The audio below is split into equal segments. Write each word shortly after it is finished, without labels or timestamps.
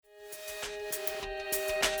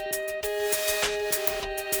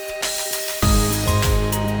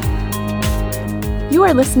You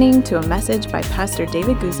are listening to a message by Pastor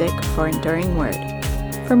David Guzik for Enduring Word.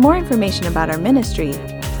 For more information about our ministry,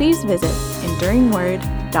 please visit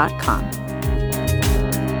enduringword.com.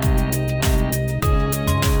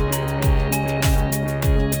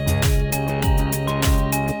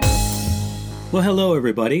 Well, hello,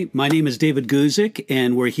 everybody. My name is David Guzik,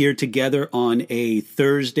 and we're here together on a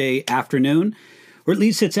Thursday afternoon, or at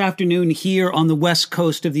least it's afternoon here on the west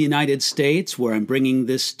coast of the United States, where I'm bringing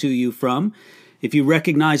this to you from. If you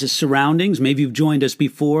recognize the surroundings, maybe you've joined us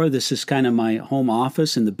before. This is kind of my home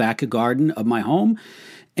office in the back garden of my home.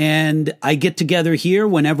 And I get together here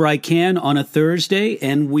whenever I can on a Thursday,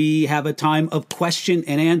 and we have a time of question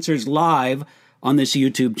and answers live on this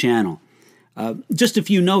YouTube channel. Just a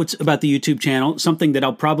few notes about the YouTube channel, something that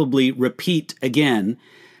I'll probably repeat again.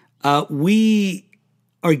 We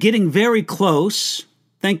are getting very close,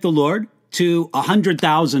 thank the Lord, to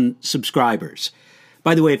 100,000 subscribers.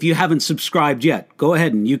 By the way, if you haven't subscribed yet, go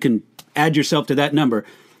ahead and you can add yourself to that number,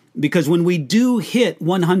 because when we do hit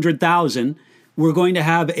 100,000, we're going to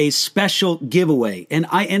have a special giveaway. And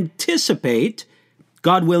I anticipate,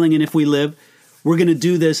 God willing, and if we live, we're going to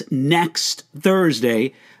do this next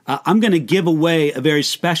Thursday. I'm going to give away a very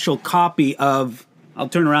special copy of, I'll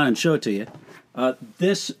turn around and show it to you,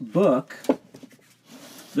 this book,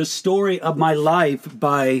 The Story of My Life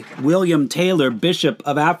by William Taylor, Bishop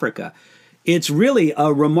of Africa. It's really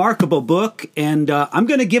a remarkable book, and I'm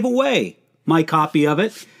going to give away my copy of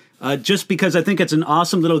it just because I think it's an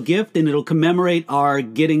awesome little gift, and it'll commemorate our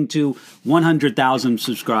getting to 100,000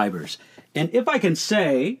 subscribers. And if I can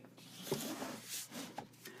say,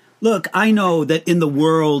 look, I know that in the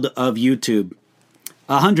world of YouTube,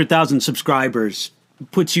 100,000 subscribers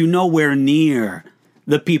puts you nowhere near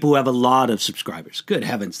the people who have a lot of subscribers. Good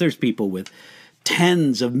heavens, there's people with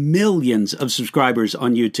tens of millions of subscribers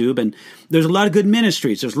on YouTube, and there's a lot of good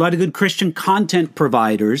ministries. There's a lot of good Christian content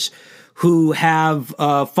providers who have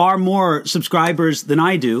far more subscribers than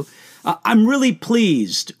I do. I'm really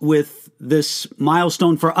pleased with this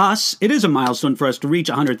milestone for us. It is a milestone for us to reach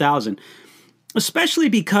 100,000, especially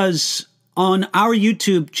because on our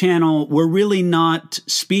YouTube channel, we're really not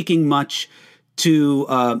speaking much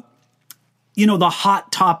to the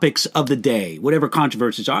hot topics of the day, whatever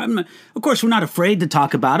controversies are. Of course, we're not afraid to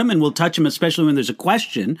talk about them, and we'll touch them, especially when there's a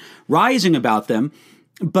question rising about them.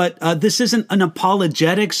 But this isn't an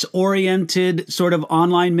apologetics-oriented sort of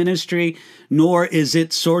online ministry, nor is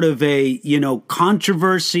it sort of a,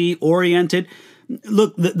 controversy-oriented.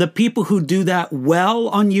 Look, the people who do that well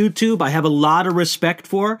on YouTube, I have a lot of respect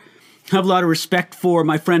for. I have a lot of respect for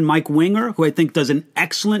my friend Mike Winger, who I think does an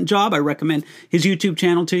excellent job. I recommend his YouTube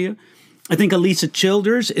channel to you. I think Elisa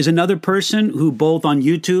Childers is another person who both on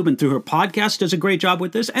YouTube and through her podcast does a great job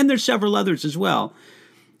with this, and there's several others as well.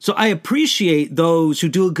 So I appreciate those who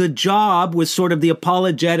do a good job with sort of the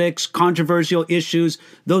apologetics, controversial issues,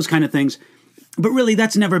 those kind of things. But really,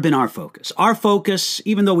 that's never been our focus. Our focus,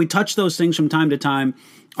 even though we touch those things from time to time,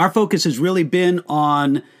 our focus has really been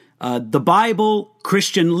on the Bible,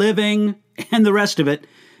 Christian living, and the rest of it.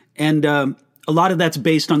 And a lot of that's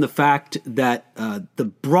based on the fact that the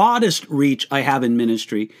broadest reach I have in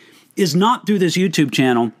ministry is not through this YouTube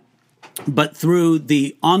channel, but through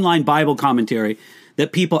the online Bible commentary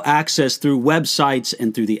that people access through websites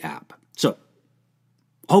and through the app. So,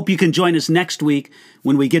 hope you can join us next week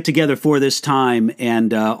when we get together for this time.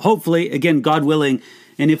 And hopefully, again, God willing,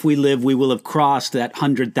 and if we live, we will have crossed that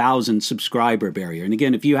 100,000 subscriber barrier. And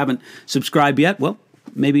again, if you haven't subscribed yet, well,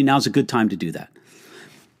 maybe now's a good time to do that.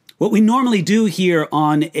 What we normally do here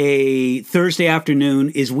on a Thursday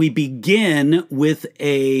afternoon is we begin with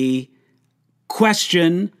a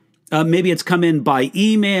question. Maybe it's come in by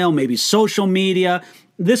email, maybe social media.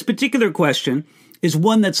 This particular question is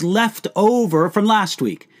one that's left over from last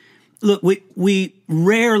week. Look, we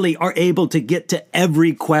rarely are able to get to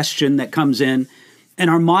every question that comes in, and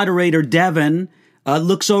our moderator, Devin,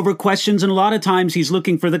 looks over questions, and a lot of times he's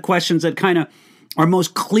looking for the questions that kind of are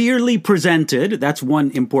most clearly presented. That's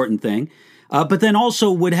one important thing. But then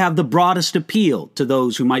also would have the broadest appeal to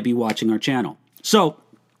those who might be watching our channel. So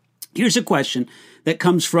here's a question that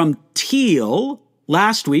comes from Teal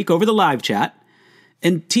last week over the live chat.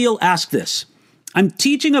 And Teal asked this: I'm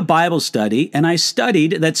teaching a Bible study, and I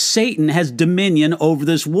studied that Satan has dominion over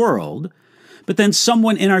this world. But then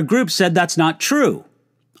someone in our group said that's not true.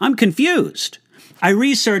 I'm confused. I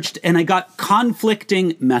researched and I got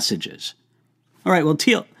conflicting messages. All right, well,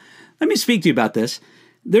 Teal, let me speak to you about this.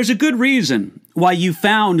 There's a good reason why you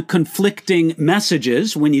found conflicting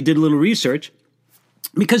messages when you did a little research.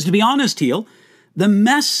 Because to be honest, Teal, the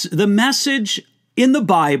message in the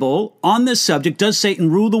Bible on this subject, does Satan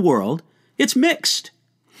rule the world? It's mixed.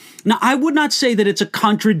 Now, I would not say that it's a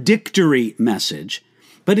contradictory message,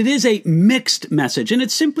 but it is a mixed message, and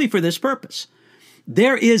it's simply for this purpose.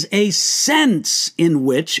 There is a sense in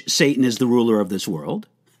which Satan is the ruler of this world,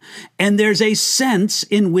 and there's a sense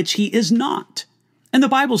in which he is not. And the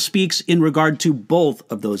Bible speaks in regard to both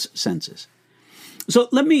of those senses. So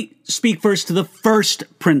let me speak first to the first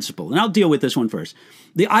principle, and I'll deal with this one first.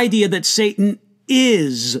 The idea that Satan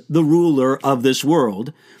is the ruler of this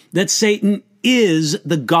world, that Satan is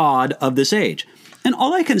the God of this age. And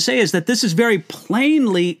all I can say is that this is very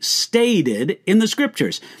plainly stated in the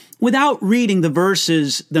scriptures. Without reading the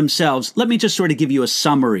verses themselves, let me just sort of give you a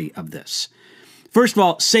summary of this. First of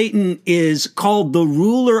all, Satan is called the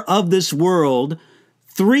ruler of this world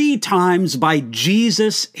 3 times by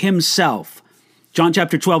Jesus himself. John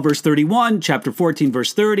chapter 12, verse 31, chapter 14,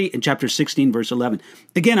 verse 30, and chapter 16, verse 11.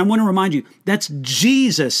 Again, I want to remind you, that's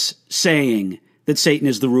Jesus saying that Satan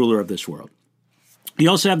is the ruler of this world. You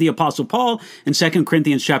also have the Apostle Paul in 2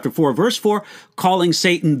 Corinthians chapter 4, verse 4, calling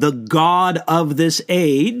Satan the God of this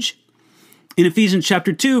age. In Ephesians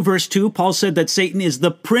chapter 2, verse 2, Paul said that Satan is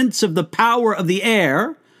the prince of the power of the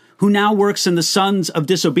air, who now works in the sons of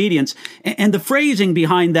disobedience. And the phrasing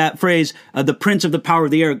behind that phrase, the prince of the power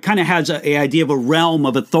of the air, kind of has an idea of a realm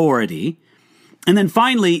of authority. And then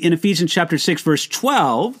finally, in Ephesians chapter 6, verse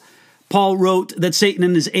 12, Paul wrote that Satan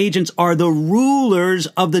and his agents are the rulers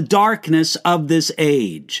of the darkness of this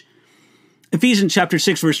age. Ephesians chapter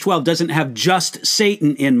 6, verse 12 doesn't have just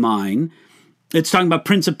Satan in mind. It's talking about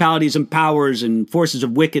principalities and powers and forces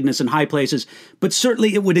of wickedness in high places, but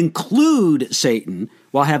certainly it would include Satan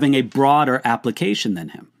while having a broader application than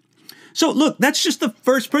him. So look, that's just the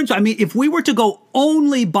first principle. I mean, if we were to go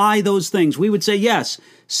only by those things, we would say, yes,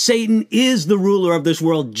 Satan is the ruler of this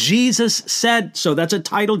world. Jesus said so. That's a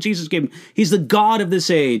title Jesus gave him. He's the God of this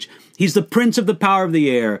age. He's the prince of the power of the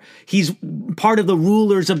air. He's part of the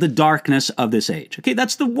rulers of the darkness of this age. Okay,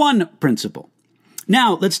 that's the one principle.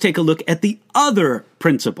 Now, let's take a look at the other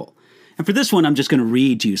principle. And for this one, I'm just going to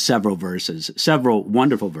read to you several verses, several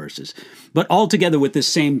wonderful verses, but all together with this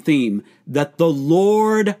same theme, that the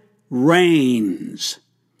Lord reigns.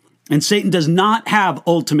 And Satan does not have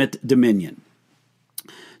ultimate dominion.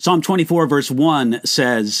 Psalm 24, verse 1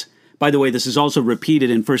 says, by the way, this is also repeated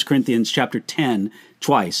in 1 Corinthians chapter 10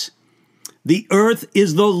 twice. The earth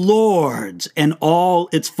is the Lord's and all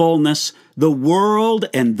its fullness, the world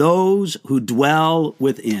and those who dwell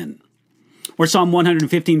within. Or Psalm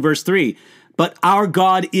 115, verse 3, but our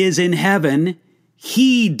God is in heaven.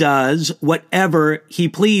 He does whatever he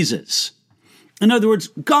pleases. In other words,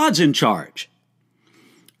 God's in charge.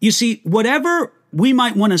 You see, whatever we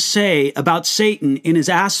might want to say about Satan in his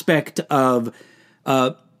aspect of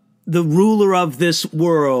the ruler of this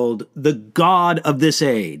world, the God of this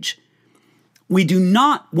age, we do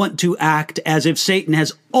not want to act as if Satan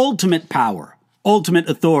has ultimate power, ultimate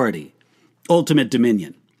authority, ultimate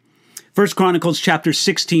dominion. 1 Chronicles chapter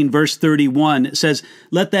 16, verse 31 says,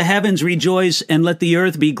 let the heavens rejoice and let the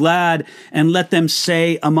earth be glad, and let them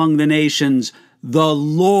say among the nations, the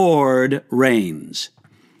Lord reigns.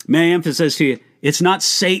 May I emphasize to you, it's not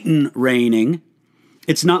Satan reigning.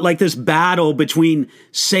 It's not like this battle between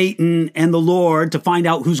Satan and the Lord to find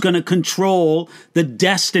out who's going to control the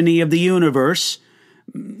destiny of the universe.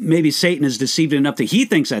 Maybe Satan is deceived enough that he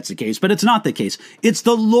thinks that's the case, but it's not the case. It's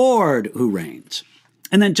the Lord who reigns.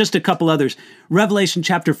 And then just a couple others. Revelation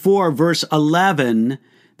chapter 4, verse 11.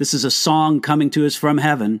 This is a song coming to us from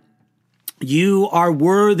heaven. You are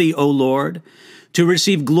worthy, O Lord, to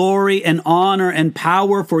receive glory and honor and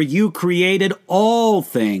power, for you created all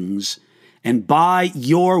things, and by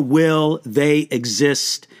your will they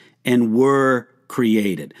exist and were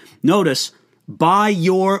created. Notice, by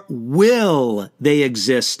your will they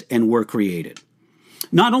exist and were created.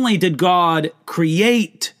 Not only did God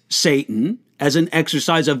create Satan as an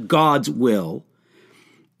exercise of God's will,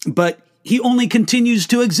 but he only continues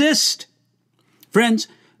to exist. Friends,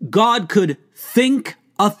 God could think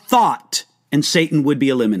a thought and Satan would be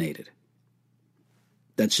eliminated.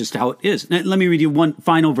 That's just how it is. Now, let me read you one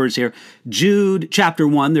final verse here. Jude chapter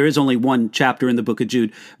 1, there is only one chapter in the book of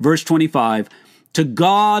Jude, verse 25. To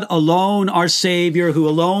God alone, our Savior, who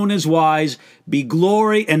alone is wise, be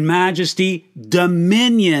glory and majesty,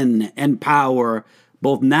 dominion and power,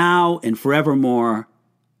 both now and forevermore.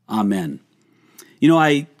 Amen. You know,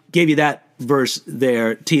 I gave you that verse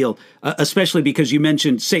there, Teal, especially because you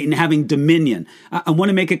mentioned Satan having dominion. I want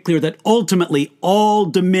to make it clear that ultimately all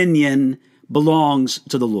dominion belongs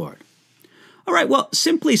to the Lord. All right, well,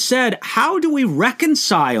 simply said, how do we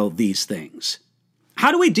reconcile these things?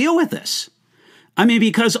 How do we deal with this? I mean,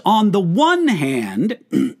 because on the one hand,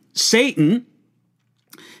 Satan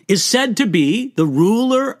is said to be the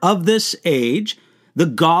ruler of this age, the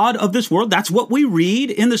God of this world. That's what we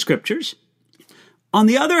read in the scriptures. On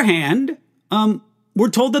the other hand, we're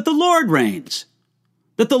told that the Lord reigns,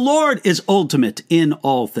 that the Lord is ultimate in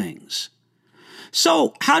all things.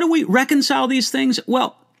 So how do we reconcile these things?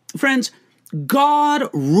 Well, friends, God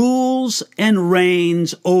rules and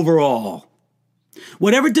reigns over all.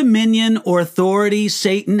 Whatever dominion or authority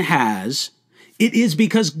Satan has, it is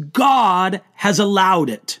because God has allowed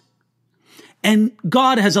it. And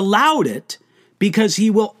God has allowed it because he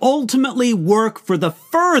will ultimately work for the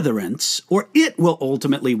furtherance, or it will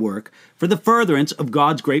ultimately work for the furtherance of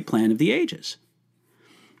God's great plan of the ages.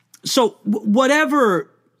 So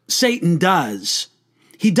whatever Satan does,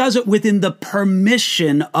 he does it within the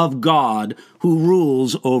permission of God who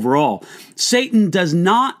rules over all. Satan does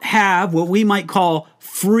not have what we might call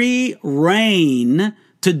free reign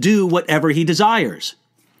to do whatever he desires.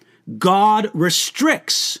 God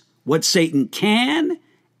restricts what Satan can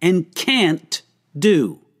and can't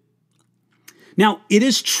do. Now, it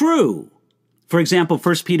is true, for example,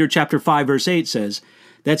 1 Peter chapter 5, verse 8 says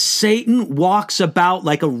that Satan walks about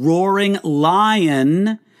like a roaring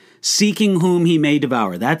lion, seeking whom he may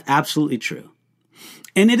devour. That's absolutely true.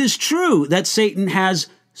 And it is true that Satan has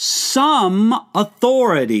some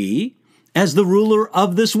authority as the ruler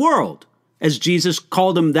of this world, as Jesus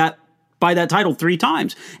called him that by that title 3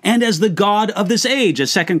 times, and as the God of this age,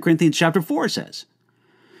 as 2 Corinthians chapter 4 says.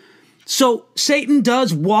 So Satan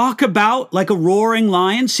does walk about like a roaring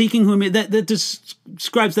lion, seeking whom that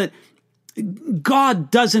describes that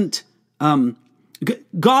God doesn't.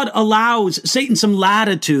 God allows Satan some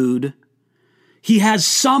latitude. He has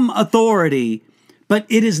some authority, but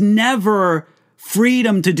it is never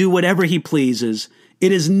freedom to do whatever he pleases.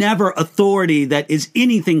 It is never authority that is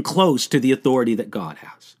anything close to the authority that God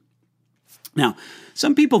has. Now,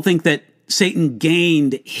 some people think that Satan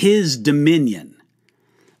gained his dominion,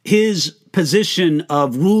 his position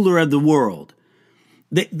of ruler of the world.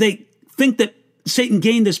 They think that Satan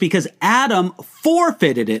gained this because Adam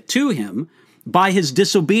forfeited it to him by his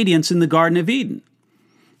disobedience in the Garden of Eden.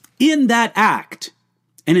 In that act,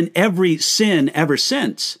 and in every sin ever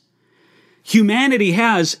since, humanity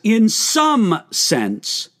has, in some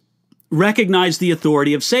sense, recognized the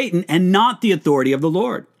authority of Satan and not the authority of the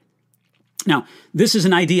Lord. Now, this is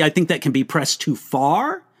an idea I think that can be pressed too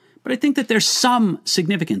far, but I think that there's some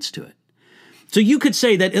significance to it. So you could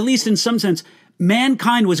say that, at least in some sense,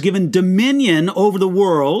 mankind was given dominion over the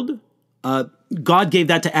world. God gave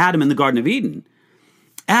that to Adam in the Garden of Eden.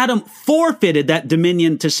 Adam forfeited that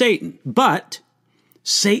dominion to Satan, but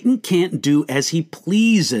Satan can't do as he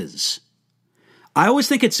pleases. I always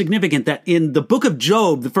think it's significant that in the book of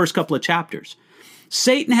Job, the first couple of chapters,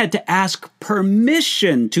 Satan had to ask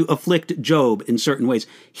permission to afflict Job in certain ways.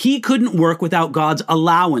 He couldn't work without God's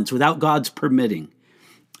allowance, without God's permitting.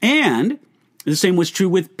 And the same was true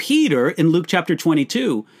with Peter in Luke chapter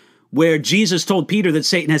 22, where Jesus told Peter that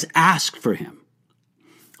Satan has asked for him.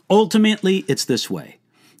 Ultimately, it's this way.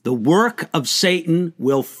 The work of Satan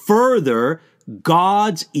will further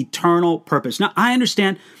God's eternal purpose. Now, I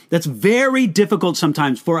understand that's very difficult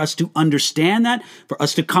sometimes for us to understand that, for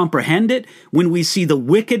us to comprehend it when we see the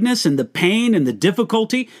wickedness and the pain and the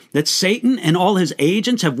difficulty that Satan and all his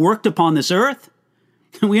agents have worked upon this earth.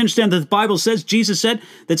 And we understand that the Bible says, Jesus said,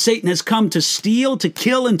 that Satan has come to steal, to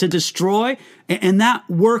kill, and to destroy, and that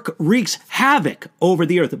work wreaks havoc over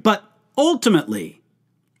the earth. But ultimately,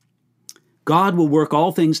 God will work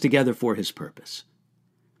all things together for his purpose.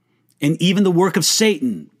 And even the work of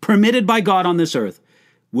Satan, permitted by God on this earth,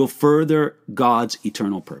 will further God's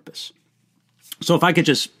eternal purpose. So if I could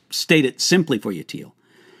just state it simply for you, Teal,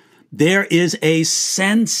 there is a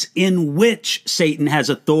sense in which Satan has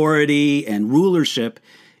authority and rulership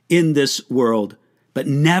in this world, but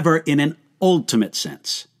never in an ultimate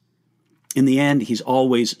sense. In the end, he's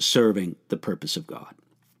always serving the purpose of God.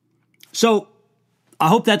 So I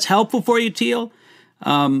hope that's helpful for you, Teal.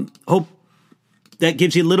 Hope that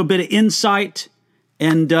gives you a little bit of insight.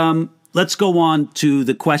 And let's go on to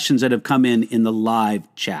the questions that have come in the live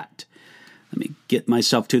chat. Let me get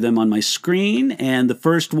myself to them on my screen. And the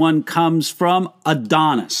first one comes from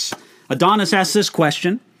Adonis. Adonis asks this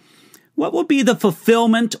question: what will be the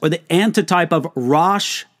fulfillment or the antitype of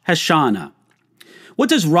Rosh Hashanah? What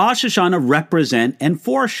does Rosh Hashanah represent and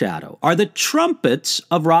foreshadow? Are the trumpets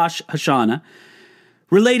of Rosh Hashanah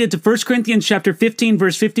related to 1 Corinthians chapter 15,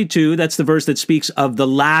 verse 52, that's the verse that speaks of the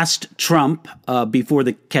last trump before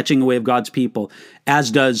the catching away of God's people,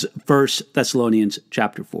 as does 1 Thessalonians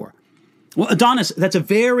chapter 4. Well, Adonis, that's a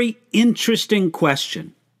very interesting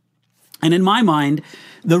question. And in my mind,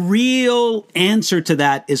 the real answer to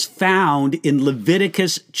that is found in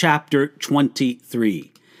Leviticus chapter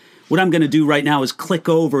 23. What I'm going to do right now is click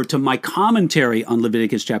over to my commentary on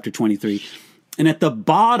Leviticus chapter 23. And at the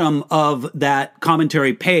bottom of that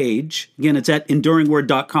commentary page, again, it's at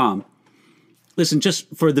enduringword.com. Listen, just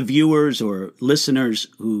for the viewers or listeners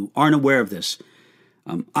who aren't aware of this,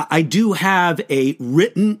 I do have a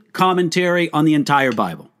written commentary on the entire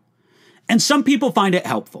Bible. And some people find it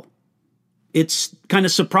helpful. It's kind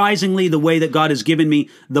of surprisingly the way that God has given me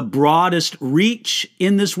the broadest reach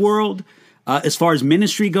in this world as far as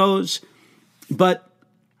ministry goes. But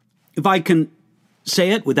if I can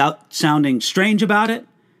say it without sounding strange about it,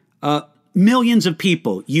 millions of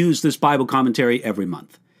people use this Bible commentary every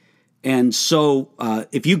month. And so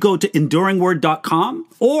if you go to enduringword.com,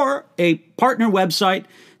 or a partner website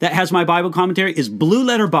that has my Bible commentary is Blue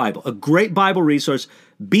Letter Bible, a great Bible resource,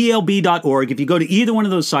 blb.org. If you go to either one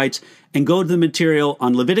of those sites and go to the material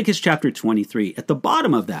on Leviticus chapter 23, at the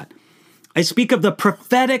bottom of that, I speak of the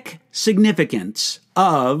prophetic significance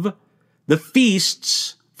of the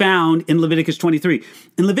feasts found in Leviticus 23.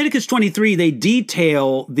 In Leviticus 23, they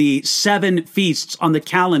detail the 7 feasts on the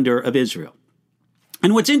calendar of Israel.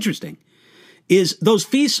 And what's interesting is those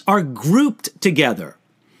feasts are grouped together.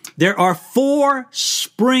 There are 4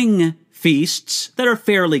 spring feasts that are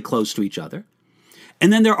fairly close to each other.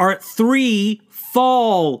 And then there are 3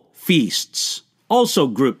 fall feasts also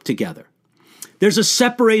grouped together. There's a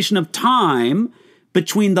separation of time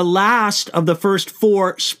between the last of the first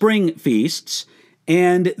 4 spring feasts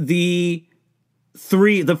and the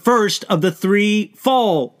first of the 3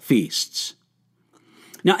 fall feasts.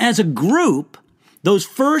 Now, as a group, those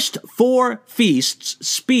first 4 feasts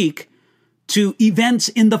speak to events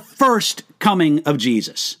in the first coming of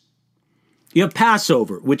Jesus. You have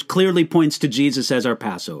Passover, which clearly points to Jesus as our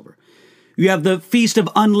Passover. You have the Feast of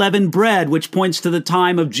Unleavened Bread, which points to the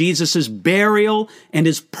time of Jesus' burial and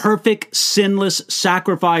his perfect, sinless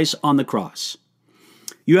sacrifice on the cross.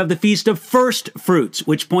 You have the Feast of First Fruits,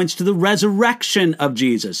 which points to the resurrection of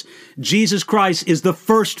Jesus. Jesus Christ is the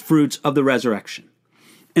first fruits of the resurrection.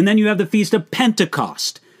 And then you have the Feast of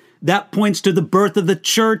Pentecost. That points to the birth of the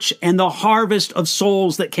church and the harvest of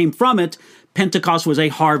souls that came from it. Pentecost was a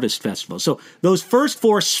harvest festival. So those first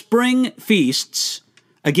 4 spring feasts,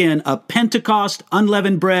 again, a Pentecost,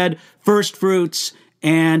 unleavened bread, first fruits,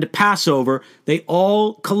 and Passover, they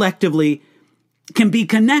all collectively can be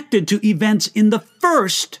connected to events in the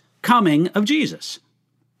first coming of Jesus.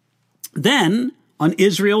 Then, on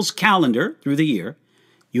Israel's calendar through the year,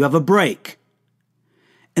 you have a break.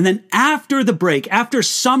 And then after the break, after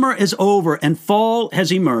summer is over and fall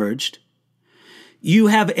has emerged, you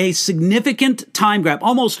have a significant time gap,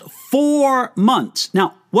 almost 4 months.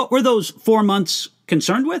 Now, what were those 4 months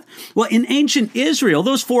concerned with? Well, in ancient Israel,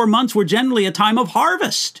 those 4 months were generally a time of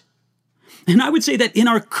harvest. And I would say that in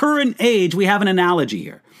our current age, we have an analogy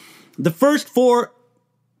here. The first 4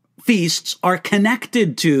 feasts are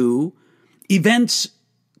connected to events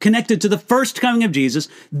connected to the first coming of Jesus.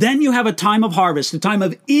 Then you have a time of harvest, a time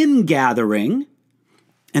of ingathering.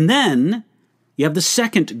 And then you have the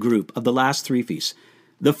second group of the last 3 feasts.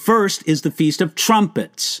 The first is the Feast of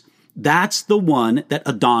Trumpets. That's the one that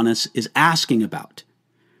Adonis is asking about.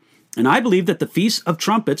 And I believe that the Feast of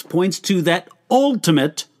Trumpets points to that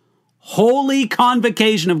ultimate holy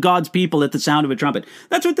convocation of God's people at the sound of a trumpet.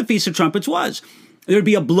 That's what the Feast of Trumpets was. There'd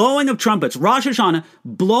be a blowing of trumpets, Rosh Hashanah,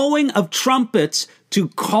 blowing of trumpets to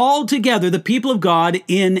call together the people of God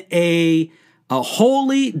in a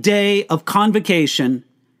holy day of convocation.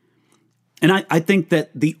 And I think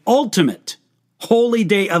that the ultimate holy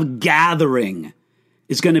day of gathering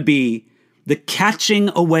is going to be the catching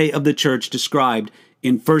away of the church described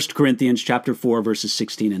in 1 Corinthians chapter 4, verses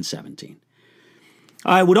 16 and 17.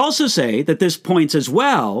 I would also say that this points as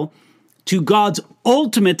well to God's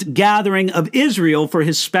ultimate gathering of Israel for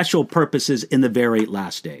his special purposes in the very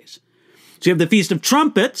last days. So you have the Feast of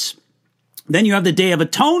Trumpets, then you have the Day of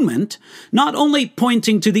Atonement, not only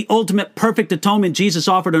pointing to the ultimate perfect atonement Jesus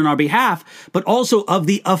offered on our behalf, but also of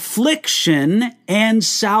the affliction and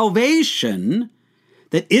salvation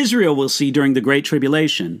that Israel will see during the Great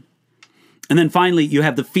Tribulation. And then finally, you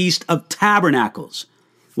have the Feast of Tabernacles,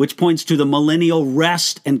 which points to the millennial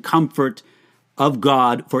rest and comfort of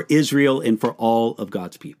God for Israel and for all of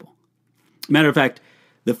God's people. Matter of fact,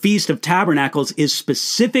 the Feast of Tabernacles is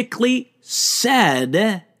specifically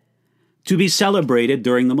said to be celebrated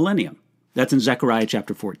during the millennium. That's in Zechariah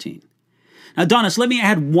chapter 14. Now, Adonis, let me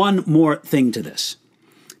add one more thing to this.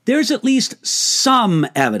 There's at least some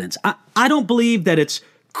evidence. I don't believe that it's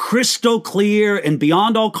crystal clear and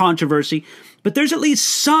beyond all controversy, but there's at least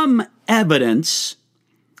some evidence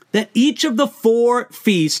that each of the 4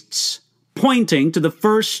 feasts pointing to the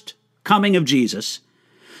first coming of Jesus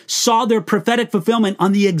saw their prophetic fulfillment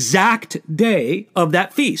on the exact day of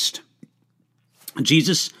that feast.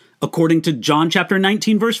 Jesus, according to John chapter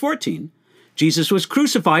 19, verse 14, Jesus was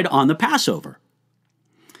crucified on the Passover.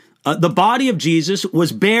 The body of Jesus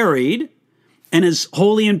was buried, and his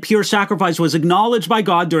holy and pure sacrifice was acknowledged by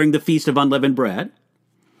God during the Feast of Unleavened Bread.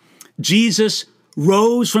 Jesus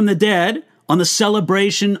rose from the dead on the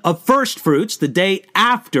celebration of first fruits, the day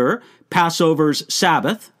after Passover's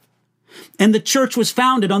Sabbath. And the church was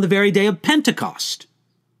founded on the very day of Pentecost,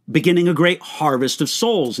 beginning a great harvest of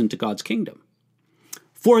souls into God's kingdom.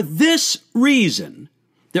 For this reason,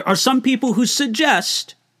 there are some people who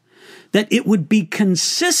suggest that it would be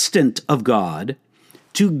consistent of God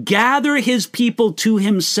to gather his people to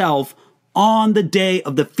himself on the day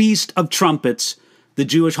of the Feast of Trumpets, the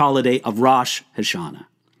Jewish holiday of Rosh Hashanah.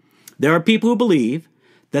 There are people who believe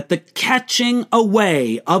that the catching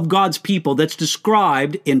away of God's people that's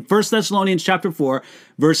described in 1 Thessalonians chapter 4,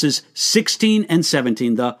 verses 16 and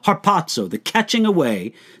 17, the harpazo, the catching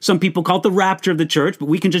away, some people call it the rapture of the church, but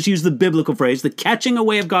we can just use the biblical phrase, the catching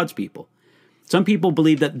away of God's people. Some people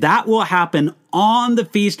believe that that will happen on the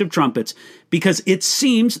Feast of Trumpets because it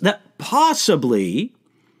seems that possibly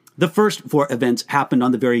the first 4 events happened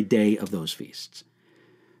on the very day of those feasts.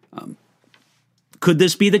 Could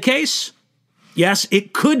this be the case? Yes,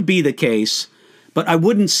 it could be the case, but I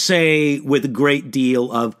wouldn't say with a great deal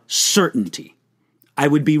of certainty. I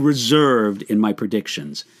would be reserved in my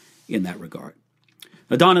predictions in that regard.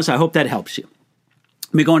 Adonis, I hope that helps you.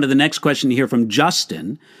 Let me go on to the next question here from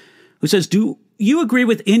Justin, who says, do you agree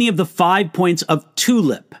with any of the 5 points of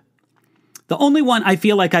TULIP? The only one I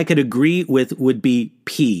feel like I could agree with would be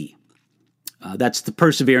P. That's the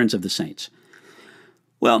perseverance of the saints.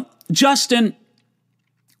 Well, Justin,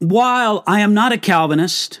 while I am not a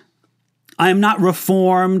Calvinist, I am not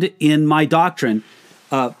reformed in my doctrine,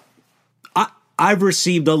 I've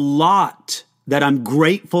received a lot that I'm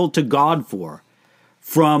grateful to God for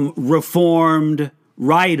from reformed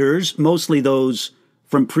writers, mostly those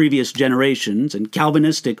from previous generations, and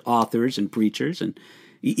Calvinistic authors and preachers, and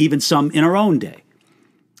even some in our own day.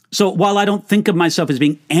 So while I don't think of myself as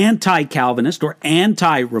being anti-Calvinist or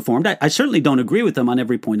anti-reformed, I certainly don't agree with them on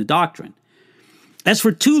every point of doctrine. As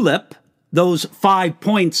for TULIP, those 5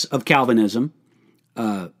 points of Calvinism,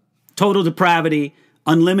 total depravity,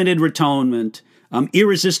 unlimited atonement,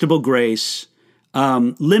 irresistible grace,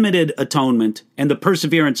 limited atonement, and the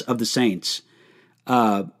perseverance of the saints,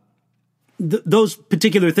 those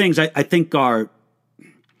particular things I think are,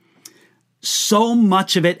 so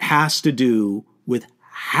much of it has to do with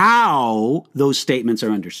how those statements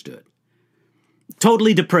are understood.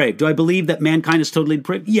 Totally depraved. Do I believe that mankind is totally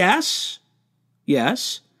depraved? Yes.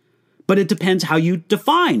 But it depends how you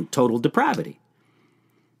define total depravity.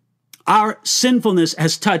 Our sinfulness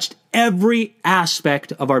has touched every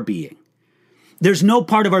aspect of our being. There's no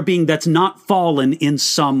part of our being that's not fallen in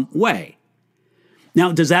some way.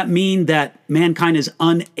 Now, does that mean that mankind is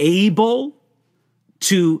unable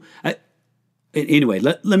to... anyway,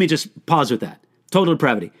 let me just pause with that. Total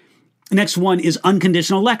depravity. Next one is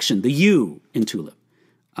unconditional election, the U in TULIP.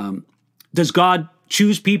 Does God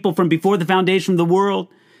choose people from before the foundation of the world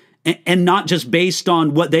and not just based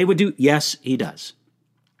on what they would do? Yes, he does.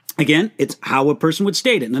 Again, it's how a person would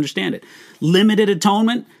state it and understand it. Limited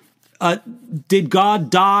atonement. Did God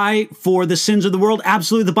die for the sins of the world?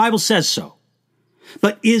 Absolutely. The Bible says so.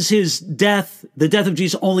 But is his death, the death of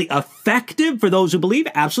Jesus, only effective for those who believe?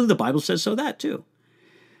 Absolutely. The Bible says so that too.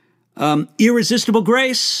 Irresistible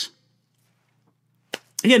grace.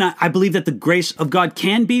 Again, I believe that the grace of God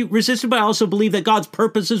can be resisted, but I also believe that God's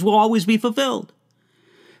purposes will always be fulfilled.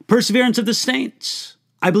 Perseverance of the saints.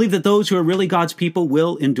 I believe that those who are really God's people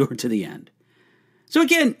will endure to the end. So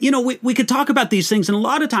again, we could talk about these things, and a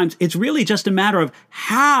lot of times it's really just a matter of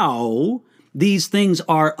how these things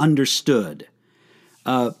are understood.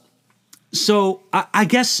 So I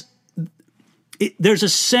guess there's a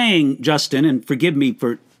saying, Justin, and forgive me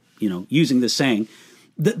for using this saying,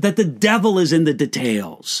 that the devil is in the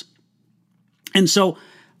details. And so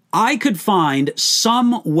I could find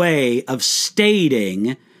some way of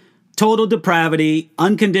stating total depravity,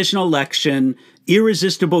 unconditional election,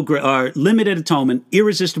 limited atonement,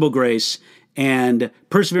 irresistible grace, and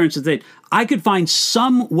perseverance of faith. I could find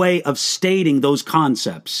some way of stating those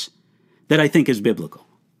concepts that I think is biblical.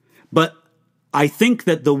 But I think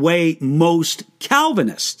that the way most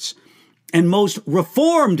Calvinists and most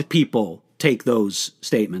Reformed people take those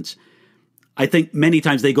statements, I think many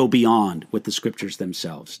times they go beyond what the scriptures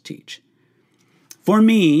themselves teach. For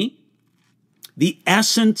me, the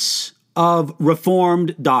essence of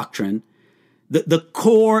Reformed doctrine, the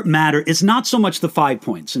core matter is not so much the 5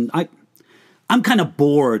 points. And I'm kind of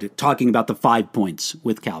bored talking about the 5 points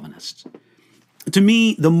with Calvinists. To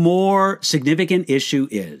me, the more significant issue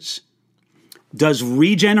is, does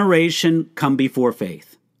regeneration come before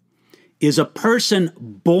faith? Is a person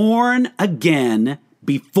born again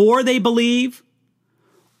before they believe,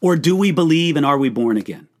 or do we believe and are we born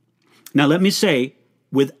again? Now, let me say,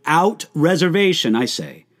 without reservation, I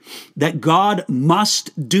say, that God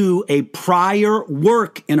must do a prior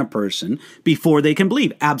work in a person before they can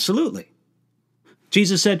believe. Absolutely.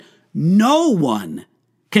 Jesus said, no one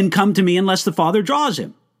can come to me unless the Father draws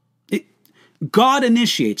him. God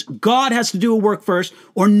initiates. God has to do a work first,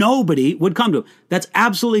 or nobody would come to him. That's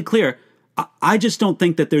absolutely clear. I just don't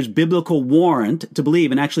think that there's biblical warrant to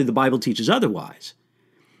believe, and actually the Bible teaches otherwise,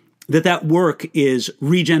 that work is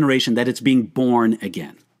regeneration, that it's being born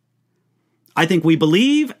again. I think we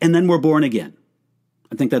believe and then we're born again.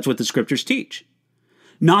 I think that's what the scriptures teach.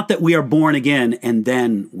 Not that we are born again and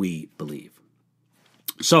then we believe.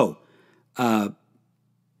 So,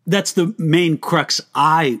 that's the main crux,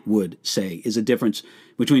 I would say, is a difference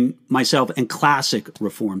between myself and classic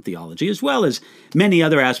Reformed theology, as well as many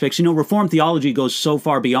other aspects. You know, Reformed theology goes so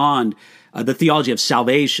far beyond the theology of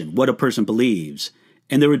salvation, what a person believes,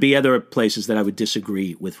 and there would be other places that I would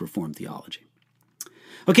disagree with Reformed theology.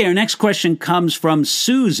 Okay, our next question comes from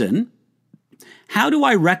Susan. How do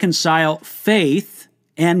I reconcile faith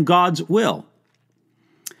and God's will?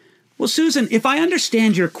 Well, Susan, if I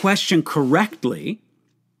understand your question correctly,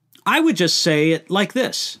 I would just say it like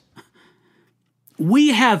this. We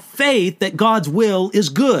have faith that God's will is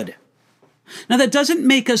good. Now, that doesn't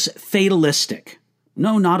make us fatalistic.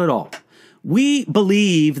 No, not at all. We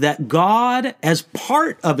believe that God, as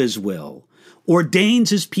part of his will,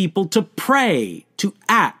 ordains his people to pray, to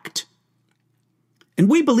act. And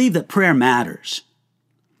we believe that prayer matters.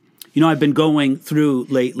 You know, I've been going through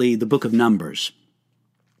lately the book of Numbers.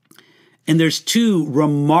 And there's 2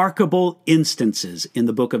 remarkable instances in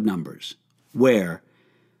the book of Numbers where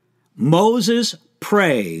Moses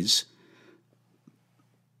prays,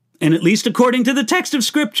 and at least according to the text of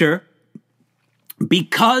Scripture,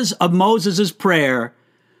 because of Moses' prayer,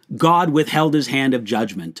 God withheld his hand of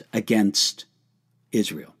judgment against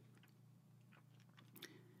Israel.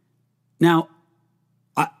 Now,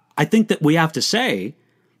 I think that we have to say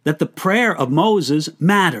that the prayer of Moses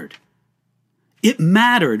mattered. It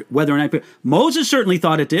mattered whether or not Moses certainly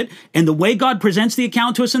thought it did, and the way God presents the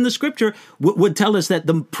account to us in the scripture would tell us that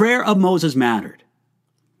the prayer of Moses mattered.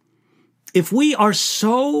 If we are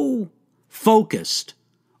so focused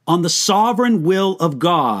on the sovereign will of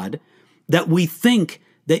God that we think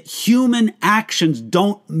that human actions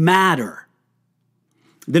don't matter,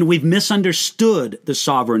 then we've misunderstood the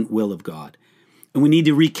sovereign will of God, and we need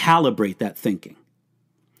to recalibrate that thinking.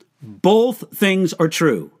 Both things are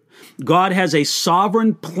true. God has a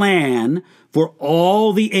sovereign plan for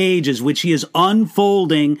all the ages, which he is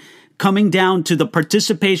unfolding, coming down to the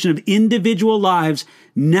participation of individual lives.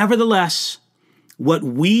 Nevertheless, what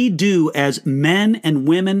we do as men and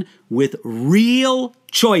women with real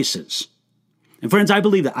choices, and friends, I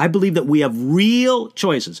believe that. I believe that we have real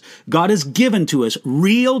choices. God has given to us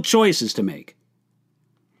real choices to make.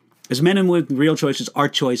 As men and women with real choices, our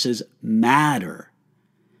choices matter.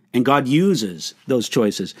 And God uses those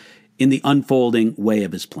choices in the unfolding way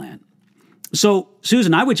of his plan. So,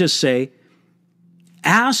 Susan, I would just say,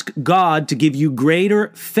 ask God to give you greater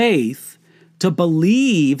faith to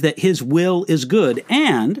believe that his will is good.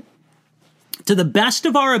 And to the best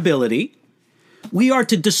of our ability, we are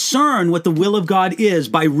to discern what the will of God is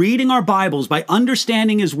by reading our Bibles, by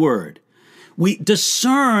understanding his word. We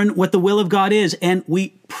discern what the will of God is, and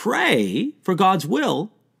we pray for God's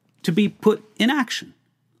will to be put in action.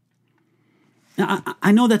 Now,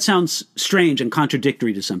 I know that sounds strange and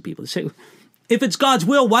contradictory to some people. They say, if it's God's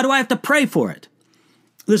will, why do I have to pray for it?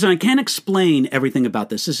 Listen, I can't explain everything about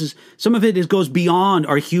this. Some of it goes beyond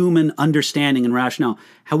our human understanding and rationale.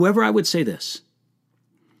 However, I would say this,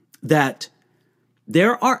 that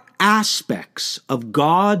there are aspects of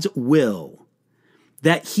God's will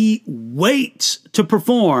that he waits to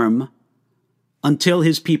perform until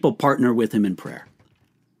his people partner with him in prayer.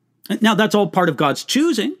 Now, that's all part of God's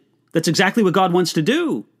choosing. That's exactly what God wants to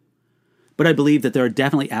do. But I believe that there are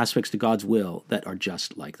definitely aspects to God's will that are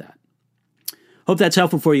just like that. Hope that's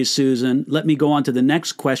helpful for you, Susan. Let me go on to the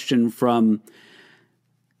next question from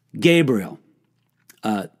Gabriel.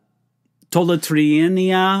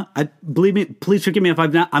 Tolatrienia. Believe me, please forgive me if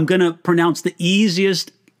I'm going to pronounce the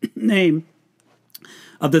easiest name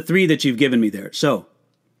of the 3 that you've given me there. So,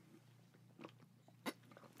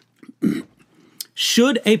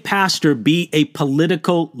 should a pastor be a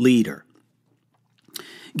political leader?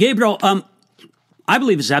 Gabriel, I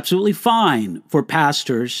believe it's absolutely fine for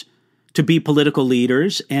pastors to be political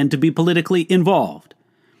leaders and to be politically involved.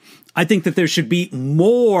 I think that there should be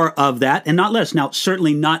more of that and not less. Now,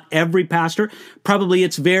 certainly not every pastor. Probably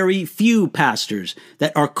it's very few pastors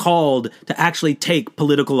that are called to actually take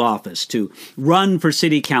political office, to run for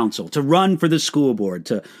city council, to run for the school board,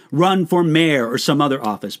 to run for mayor or some other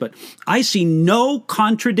office. But I see no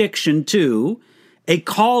contradiction to a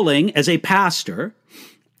calling as a pastor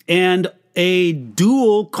and a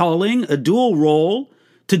dual calling, a dual role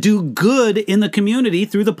to do good in the community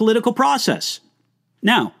through the political process.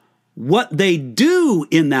 Now, what they do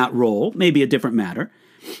in that role may be a different matter.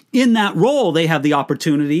 In that role, they have the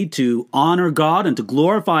opportunity to honor God and to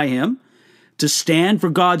glorify Him, to stand for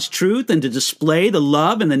God's truth and to display the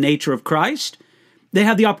love and the nature of Christ. They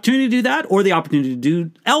have the opportunity to do that or the opportunity to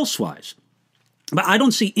do elsewise. But I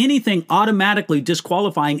don't see anything automatically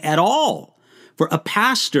disqualifying at all for a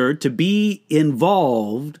pastor to be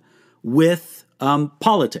involved with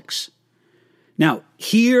politics. Now,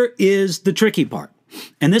 here is the tricky part.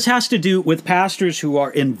 And this has to do with pastors who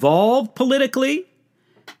are involved politically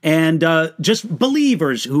and just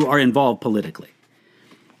believers who are involved politically.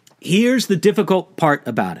 Here's the difficult part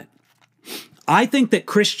about it. I think that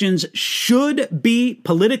Christians should be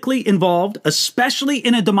politically involved, especially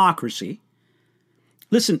in a democracy.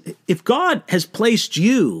 Listen, if God has placed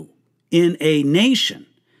you in a nation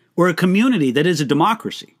or a community that is a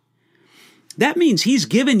democracy, that means He's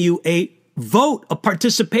given you a vote, a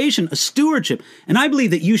participation, a stewardship. And I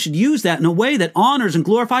believe that you should use that in a way that honors and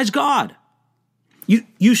glorifies God.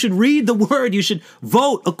 You should read the Word. You should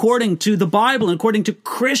vote according to the Bible and according to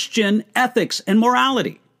Christian ethics and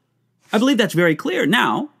morality. I believe that's very clear.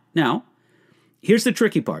 Now, here's the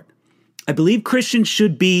tricky part. I believe Christians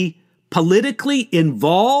should be politically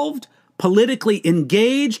involved, politically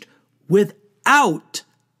engaged, without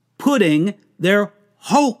putting their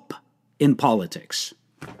hope in politics.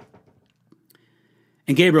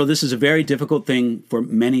 And Gabriel, this is a very difficult thing for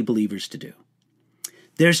many believers to do.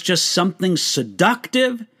 There's just something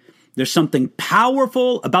seductive, there's something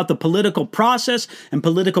powerful about the political process and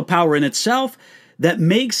political power in itself that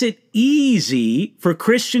makes it easy for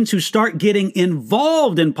Christians who start getting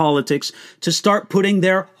involved in politics to start putting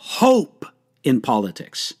their hope in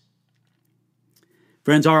politics.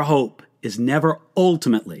 Friends, our hope is never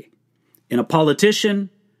ultimately in a politician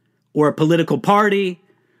or a political party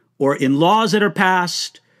or in laws that are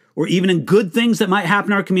passed, or even in good things that might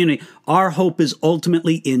happen in our community. Our hope is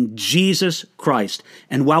ultimately in Jesus Christ.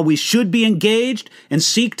 And while we should be engaged and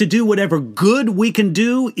seek to do whatever good we can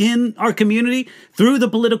do in our community through the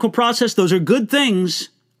political process, those are good things,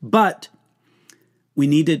 but we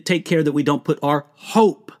need to take care that we don't put our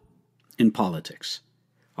hope in politics.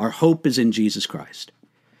 Our hope is in Jesus Christ.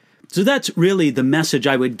 So that's really the message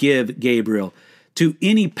I would give, Gabriel, to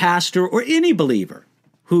any pastor or any believer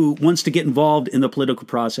who wants to get involved in the political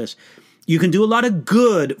process. You can do a lot of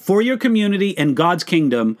good for your community and God's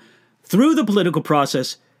kingdom through the political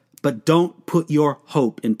process, but don't put your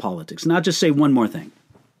hope in politics. And I'll just say one more thing.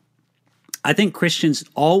 I think Christians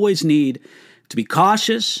always need to be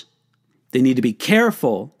cautious. They need to be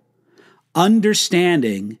careful,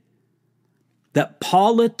 understanding that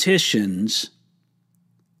politicians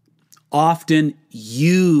often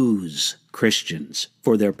use Christians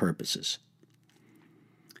for their purposes.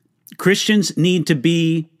 Christians need to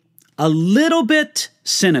be a little bit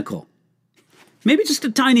cynical, maybe just a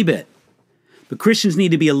tiny bit, but Christians need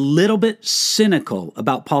to be a little bit cynical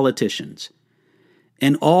about politicians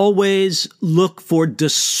and always look for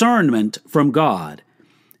discernment from God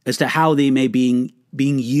as to how they may be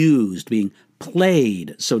being used, being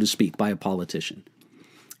played, so to speak, by a politician.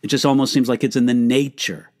 It just almost seems like it's in the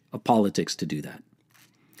nature of politics to do that.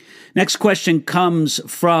 Next question comes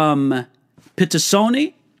from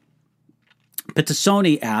Pitasoni.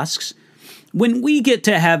 Pitasoni asks, when we get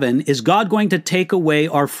to heaven, is God going to take away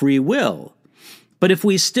our free will? But if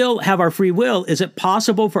we still have our free will, is it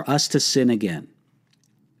possible for us to sin again?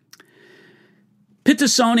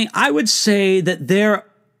 Pitasoni, I would say that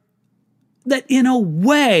in a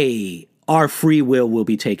way, our free will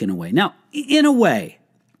be taken away. Now, in a way,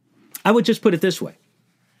 I would just put it this way,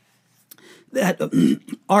 that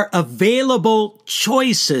our available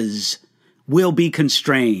choices will be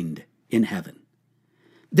constrained in heaven.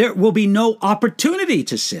 There will be no opportunity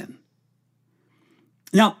to sin.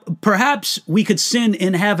 Now, perhaps we could sin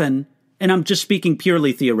in heaven, and I'm just speaking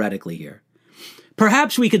purely theoretically here.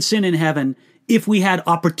 Perhaps we could sin in heaven if we had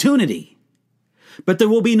opportunity. But there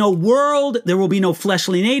will be no world, there will be no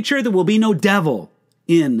fleshly nature, there will be no devil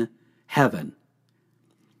in heaven.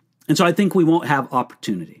 And so I think we won't have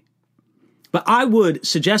opportunity. But I would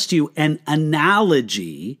suggest to you an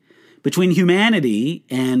analogy between humanity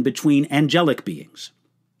and between angelic beings.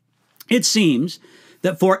 It seems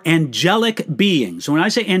that for angelic beings, when I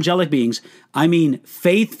say angelic beings, I mean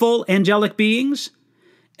faithful angelic beings,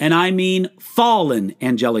 and I mean fallen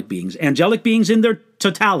angelic beings in their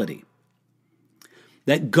totality,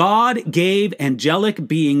 that God gave angelic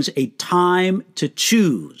beings a time to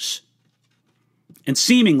choose. And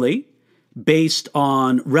seemingly, based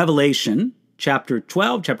on Revelation, chapter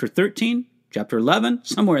 12, chapter 13, chapter 11,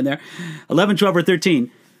 somewhere in there, 11, 12, or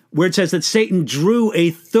 13, where it says that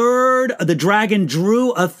the dragon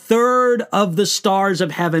drew a third of the stars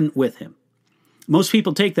of heaven with him. Most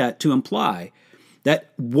people take that to imply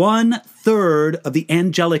that 1/3 of the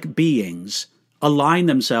angelic beings align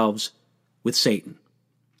themselves with Satan.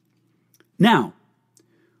 Now,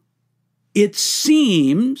 it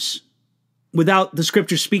seems, without the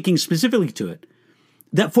scripture speaking specifically to it,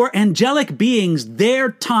 that for angelic beings,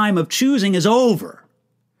 their time of choosing is over.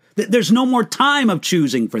 There's no more time of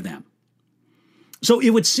choosing for them. So it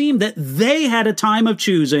would seem that they had a time of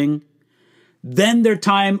choosing, then their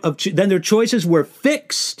choices were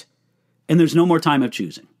fixed, and there's no more time of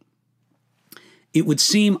choosing. It would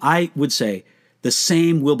seem, I would say, the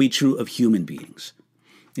same will be true of human beings.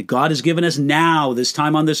 God has given us now, this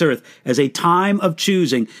time on this earth, as a time of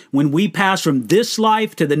choosing. When we pass from this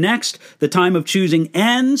life to the next, the time of choosing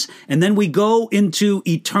ends, and then we go into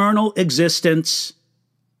eternal existence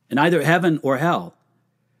in either heaven or hell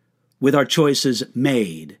with our choices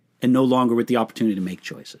made and no longer with the opportunity to make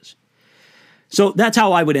choices. So that's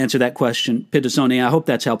how I would answer that question, Pitasone. I hope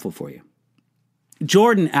that's helpful for you.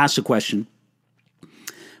 Jordan asks a question.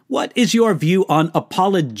 What is your view on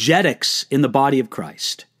apologetics in the body of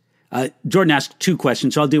Christ? Jordan asked 2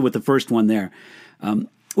 questions, so I'll deal with the first one there.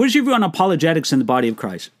 What is your view on apologetics in the body of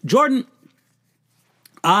Christ? Jordan,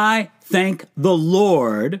 I thank the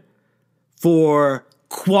Lord for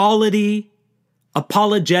quality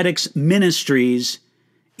apologetics ministries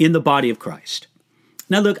in the body of Christ.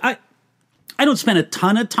 Now, look, I don't spend a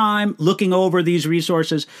ton of time looking over these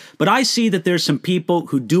resources, but I see that there's some people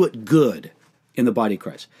who do it good in the body of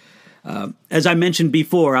Christ. As I mentioned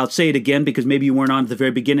before, I'll say it again because maybe you weren't on at the very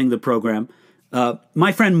beginning of the program.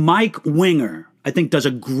 My friend Mike Winger, I think, does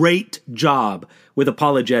a great job with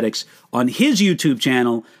apologetics on his YouTube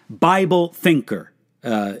channel, Bible Thinker,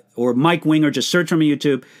 or Mike Winger. Just search him on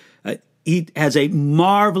YouTube. He has a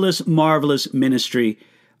marvelous, marvelous ministry,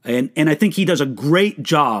 and I think he does a great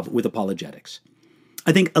job with apologetics.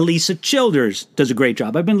 I think Elisa Childers does a great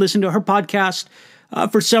job. I've been listening to her podcast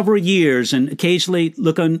for several years, and occasionally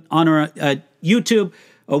look on her YouTube,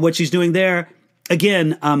 what she's doing there.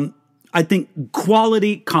 Again, I think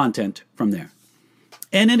quality content from there.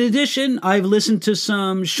 And in addition, I've listened to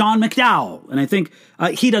some Sean McDowell, and I think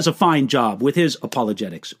he does a fine job with his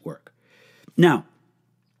apologetics work. Now,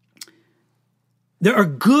 there are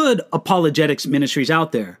good apologetics ministries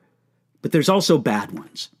out there, but there's also bad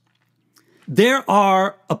ones. There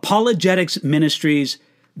are apologetics ministries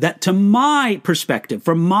that, to my perspective,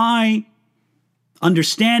 from my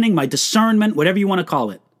understanding, my discernment, whatever you want to call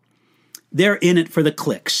it, they're in it for the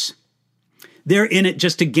clicks. They're in it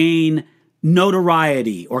just to gain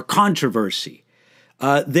notoriety or controversy.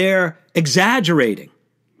 They're exaggerating.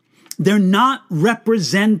 They're not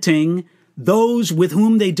representing those with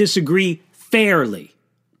whom they disagree fairly.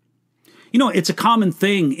 You know, it's a common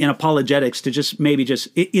thing in apologetics to just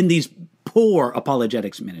in these poor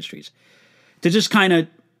apologetics ministries, to just kind of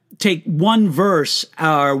take one verse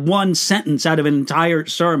or one sentence out of an entire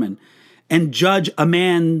sermon and judge a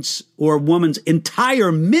man's or woman's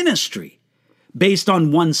entire ministry based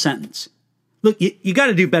on one sentence. Look, you got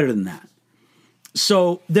to do better than that.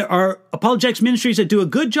 So there are apologetics ministries that do a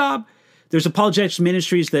good job. There's apologetics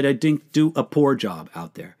ministries that I think do a poor job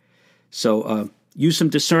out there. So use some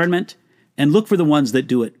discernment and look for the ones that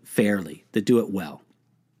do it fairly, that do it well.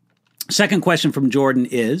 Second question from Jordan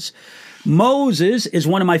is, Moses is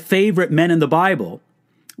one of my favorite men in the Bible.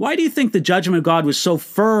 Why do you think the judgment of God was so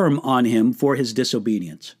firm on him for his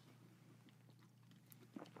disobedience?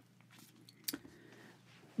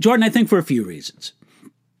 Jordan, I think for a few reasons.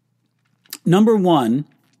 Number one,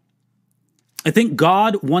 I think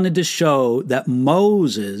God wanted to show that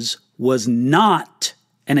Moses was not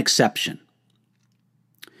an exception.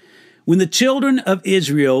 When the children of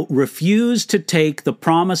Israel refused to take the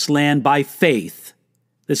promised land by faith,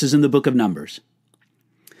 this is in the book of Numbers.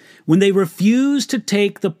 When they refused to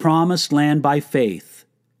take the promised land by faith,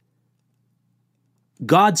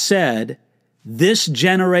 God said, this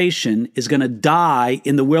generation is going to die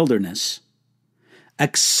in the wilderness.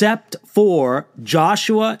 except for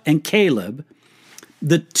Joshua and Caleb,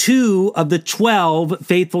 the 2 of the 12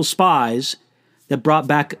 faithful spies that brought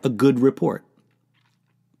back a good report.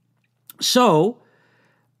 So,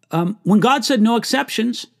 when God said no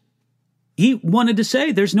exceptions, he wanted to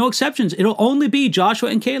say there's no exceptions. It'll only be Joshua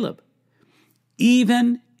and Caleb,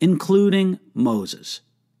 even including Moses.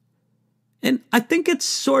 And I think it's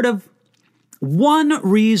sort of one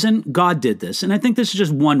reason God did this, and I think this is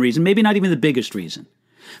just one reason, maybe not even the biggest reason.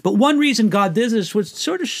 But one reason God did this was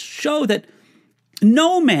sort of show that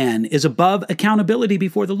no man is above accountability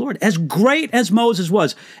before the Lord. As great as Moses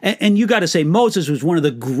was, and you got to say Moses was one of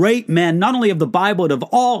the great men, not only of the Bible, but of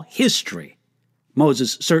all history.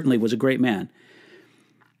 Moses certainly was a great man.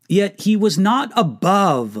 Yet he was not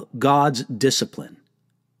above God's discipline.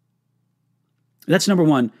 That's number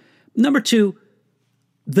one. Number two,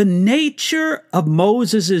 the nature of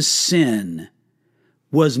Moses' sin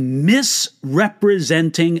was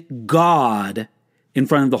misrepresenting God in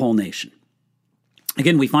front of the whole nation.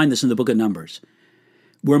 Again, we find this in the book of Numbers,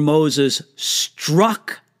 where Moses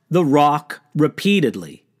struck the rock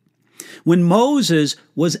repeatedly. When Moses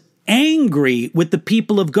was angry with the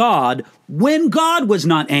people of God, when God was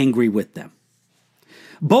not angry with them.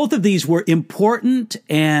 Both of these were important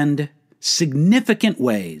and significant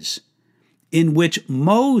ways in which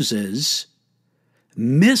Moses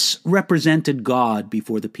misrepresented God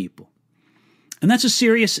before the people. And that's a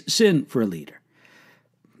serious sin for a leader.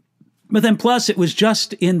 But then plus, it was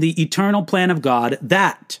just in the eternal plan of God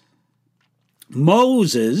that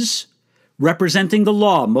Moses, representing the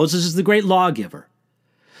law, Moses is the great lawgiver,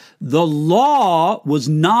 the law was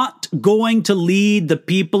not going to lead the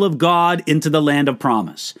people of God into the land of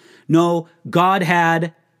promise. No, God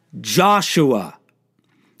had Joshua.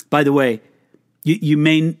 By the way, you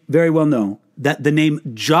may very well know that the name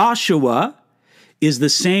Joshua is the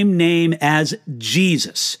same name as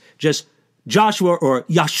Jesus. Just Joshua or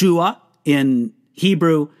Yeshua in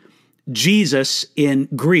Hebrew, Jesus in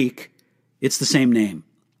Greek, it's the same name.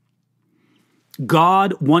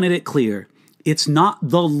 God wanted it clear. It's not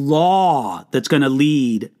the law that's going to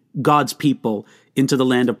lead God's people into the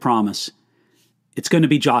land of promise. It's going to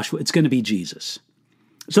be Joshua. It's going to be Jesus.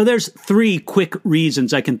 So there's 3 quick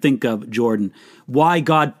reasons I can think of, Jordan, why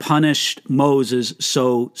God punished Moses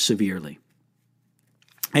so severely.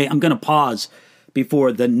 Hey, I'm going to pause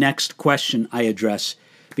before the next question I address,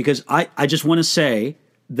 because I just want to say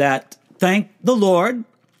that thank the Lord,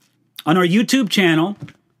 on our YouTube channel,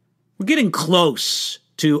 we're getting close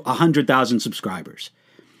to 100,000 subscribers.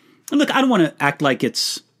 And look, I don't want to act like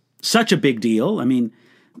it's such a big deal. I mean,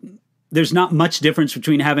 there's not much difference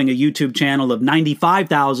between having a YouTube channel of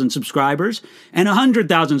 95,000 subscribers and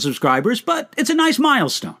 100,000 subscribers, but it's a nice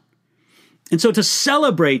milestone. And so to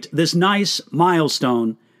celebrate this nice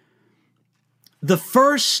milestone, the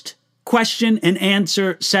first question and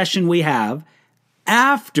answer session we have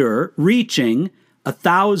after reaching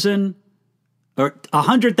 1,000 or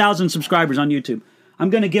 100,000 subscribers on YouTube, I'm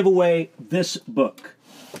going to give away this book.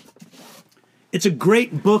 It's a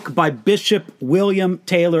great book by Bishop William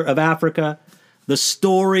Taylor of Africa, The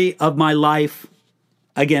Story of My Life.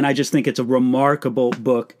 Again, I just think it's a remarkable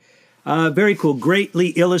book. Very cool, greatly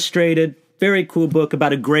illustrated, very cool book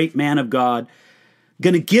about a great man of God.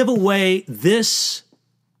 Going to give away this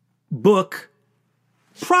book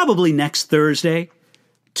probably next Thursday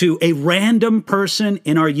to a random person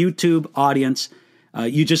in our YouTube audience.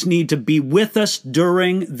 You just need to be with us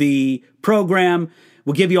during the program.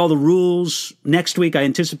 We'll give you all the rules next week. I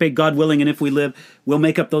anticipate, God willing, and if we live, we'll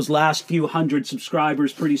make up those last few hundred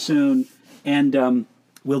subscribers pretty soon, and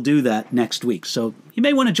we'll do that next week. So you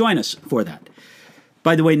may want to join us for that.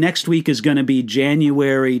 By the way, next week is going to be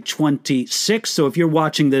January 26th, so if you're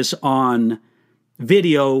watching this on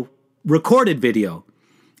video, recorded video,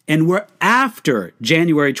 and we're after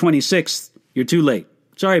January 26th, you're too late.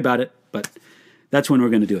 Sorry about it, but that's when we're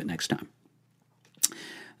going to do it next time.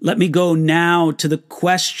 Let me go now to the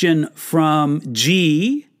question from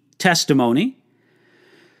G, testimony.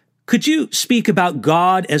 Could you speak about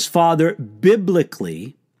God as Father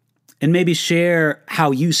biblically and maybe share how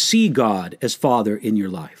you see God as Father in your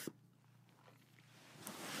life?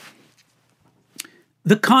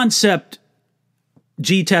 The concept,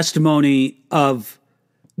 G, testimony, of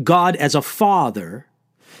God as a Father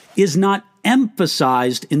is not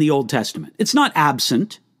emphasized in the Old Testament. It's not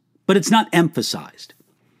absent, but it's not emphasized.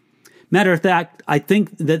 Matter of fact, I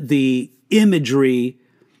think that the imagery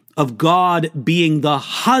of God being the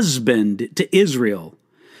husband to Israel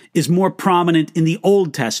is more prominent in the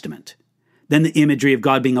Old Testament than the imagery of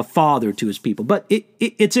God being a father to his people. But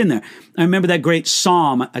it's in there. I remember that great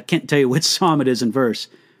psalm. I can't tell you which psalm it is in verse.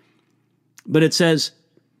 But it says,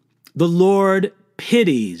 the Lord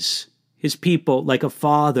pities his people like a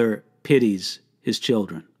father pities his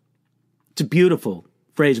children. It's a beautiful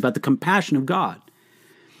phrase about the compassion of God.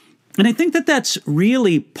 And I think that that's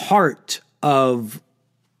really part of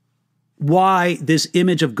why this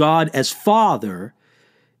image of God as Father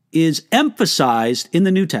is emphasized in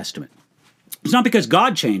the New Testament. It's not because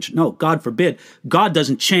God changed. No, God forbid. God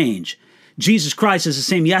doesn't change. Jesus Christ is the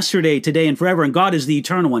same yesterday, today, and forever, and God is the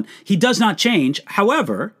eternal one. He does not change.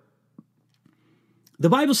 However, the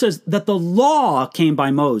Bible says that the law came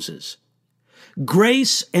by Moses.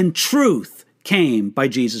 Grace and truth came by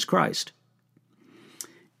Jesus Christ.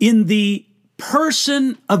 In the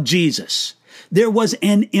person of Jesus, there was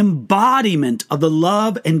an embodiment of the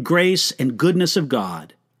love and grace and goodness of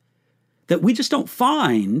God that we just don't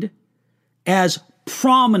find as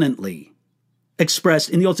prominently expressed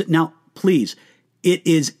in the Old Testament. Now, please, it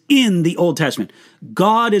is in the Old Testament.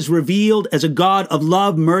 God is revealed as a God of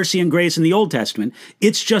love, mercy, and grace in the Old Testament.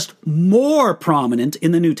 It's just more prominent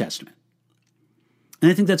in the New Testament. And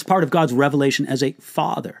I think that's part of God's revelation as a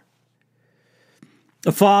father.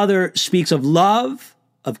 A father speaks of love,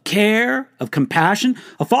 of care, of compassion.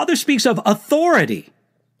 A father speaks of authority.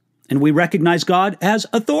 And we recognize God as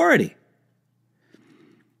authority.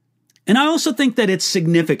 And I also think that it's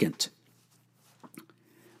significant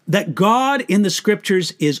that God in the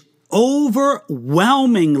scriptures is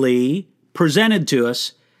overwhelmingly presented to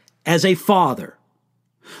us as a father,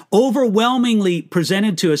 overwhelmingly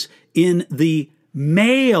presented to us in the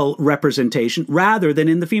male representation rather than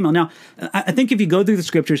in the female. Now, I think if you go through the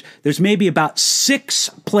scriptures, there's maybe about 6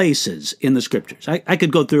 places in the scriptures. I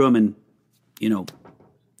could go through them and,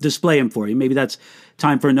 display them for you. Maybe that's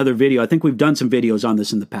time for another video. I think we've done some videos on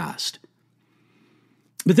this in the past.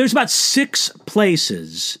 But there's about 6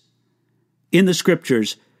 places in the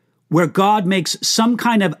scriptures where God makes some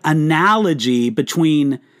kind of analogy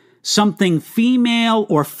between something female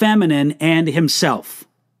or feminine and himself.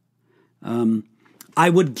 I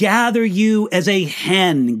would gather you as a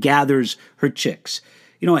hen gathers her chicks.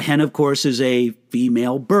 A hen, of course, is a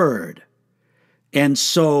female bird. And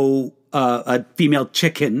so a female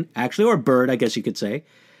chicken, actually, or a bird, I guess you could say.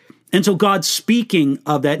 And so God's speaking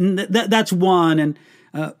of that, and that's one. And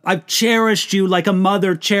I've cherished you like a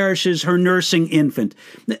mother cherishes her nursing infant.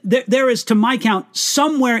 There is, to my count,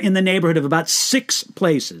 somewhere in the neighborhood of about 6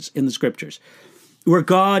 places in the scriptures where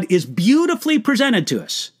God is beautifully presented to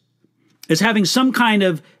us as having some kind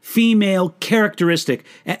of female characteristic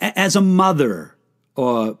as a mother,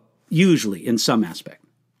 or usually in some aspect.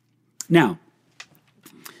 Now,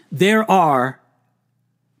 there are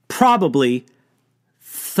probably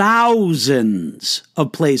thousands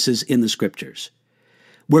of places in the scriptures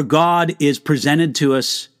where God is presented to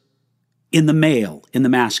us in the male, in the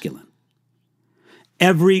masculine.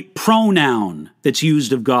 Every pronoun that's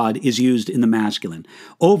used of God is used in the masculine.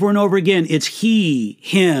 Over and over again, it's he,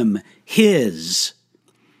 him, his.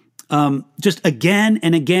 Just again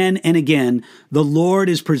and again and again, the Lord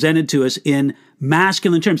is presented to us in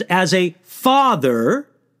masculine terms as a father,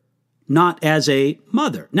 not as a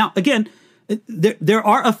mother. Now, again, there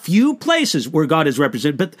are a few places where God is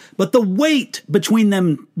represented, but the weight between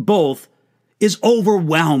them both is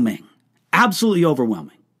overwhelming, absolutely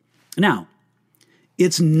overwhelming. Now,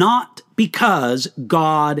 it's not because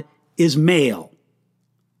God is male.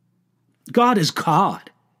 God is God.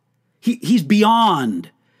 He's beyond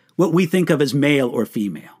what we think of as male or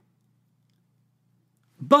female.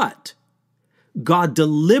 But God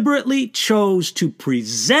deliberately chose to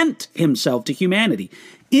present himself to humanity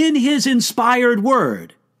in his inspired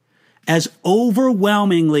word as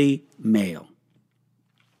overwhelmingly male.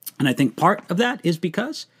 And I think part of that is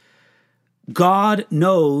because God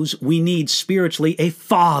knows we need spiritually a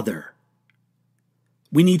father.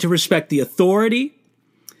 We need to respect the authority,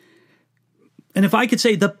 and if I could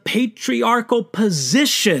say, the patriarchal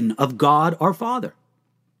position of God our Father.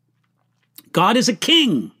 God is a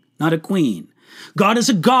king, not a queen. God is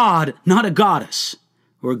a god, not a goddess.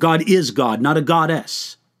 Or God is God, not a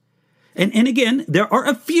goddess. And again, there are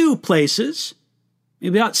a few places,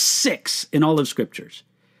 maybe about 6 in all of scriptures,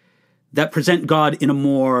 that present God in a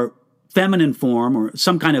more feminine form or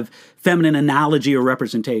some kind of feminine analogy or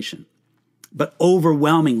representation. But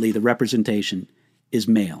overwhelmingly, the representation is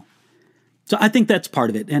male. So I think that's part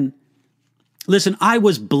of it. And listen, I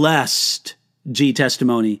was blessed, G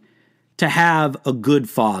testimony, to have a good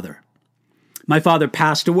father. My father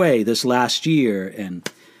passed away this last year,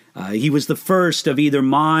 and he was the first of either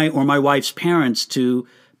my or my wife's parents to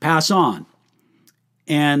pass on.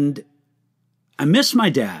 And I miss my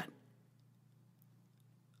dad.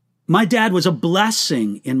 My dad was a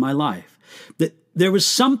blessing in my life. That there was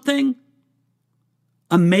something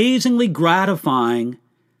amazingly gratifying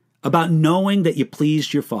about knowing that you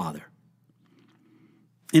pleased your Father.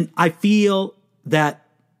 And I feel that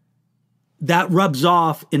rubs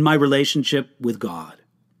off in my relationship with God.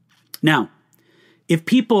 Now, if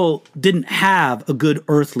people didn't have a good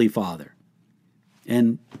earthly father,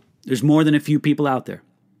 and there's more than a few people out there,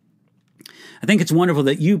 I think it's wonderful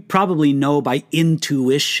that you probably know by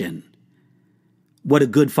intuition what a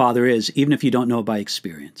good father is, even if you don't know it by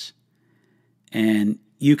experience. And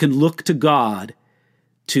you can look to God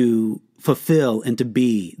to fulfill and to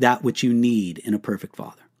be that which you need in a perfect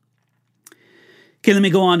father. Okay, let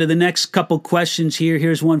me go on to the next couple questions here.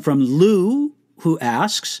 Here's one from Lou, who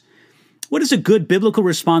asks, what is a good biblical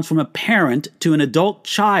response from a parent to an adult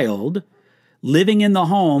child living in the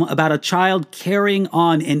home about a child carrying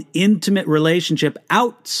on an intimate relationship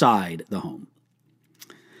outside the home?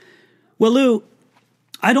 Well, Lou,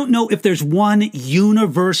 I don't know if there's one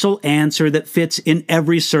universal answer that fits in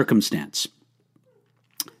every circumstance.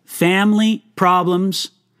 Family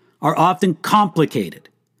problems are often complicated.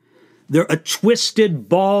 They're a twisted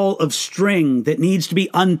ball of string that needs to be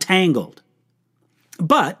untangled.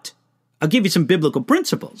 But I'll give you some biblical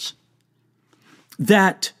principles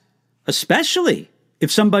that, especially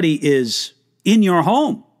if somebody is in your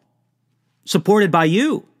home, supported by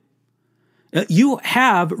you, you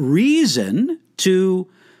have reason to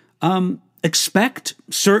expect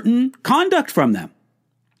certain conduct from them.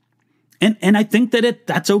 And I think that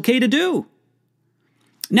that's okay to do.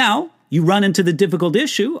 Now, you run into the difficult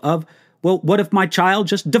issue of, well, what if my child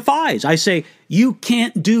just defies? I say, you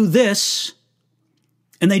can't do this,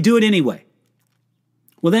 and they do it anyway.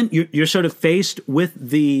 Well, then you're sort of faced with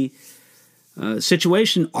the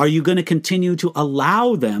situation. Are you going to continue to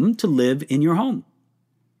allow them to live in your home?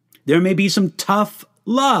 There may be some tough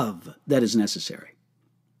love that is necessary.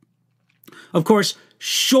 Of course,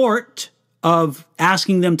 short of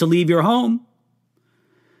asking them to leave your home,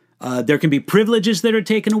 there can be privileges that are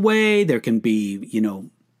taken away. There can be,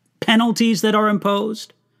 penalties that are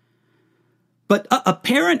imposed. But a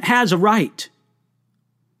parent has a right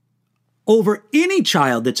over any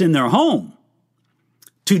child that's in their home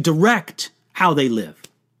to direct how they live.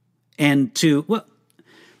 And to, well,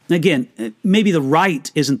 again, maybe the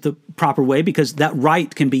right isn't the proper way because that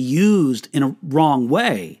right can be used in a wrong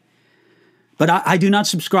way. But I do not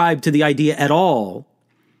subscribe to the idea at all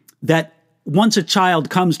that once a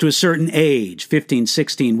child comes to a certain age, 15,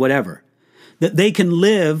 16, whatever, that they can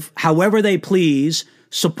live however they please,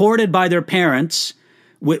 supported by their parents,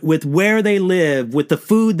 with where they live, with the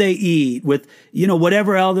food they eat, with,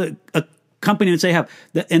 whatever other accompaniments they have.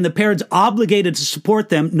 And the parents obligated to support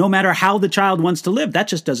them no matter how the child wants to live. That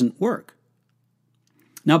just doesn't work.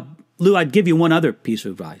 Now, Lou, I'd give you one other piece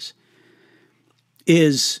of advice,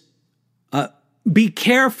 is be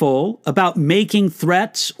careful about making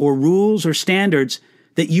threats or rules or standards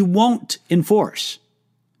that you won't enforce.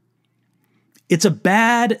 It's a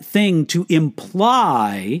bad thing to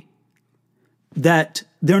imply that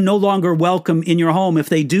they're no longer welcome in your home if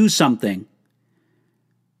they do something,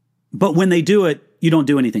 but when they do it, you don't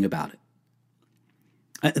do anything about it.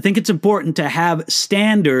 I think it's important to have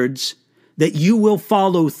standards that you will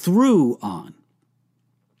follow through on.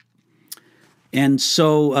 And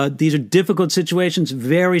so these are difficult situations.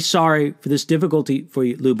 Very sorry for this difficulty for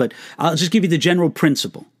you, Lou, but I'll just give you the general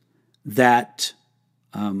principle that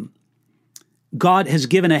God has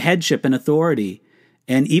given a headship and authority,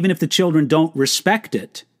 and even if the children don't respect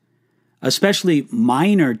it, especially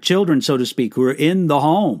minor children, so to speak, who are in the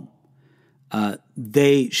home,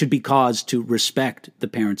 they should be caused to respect the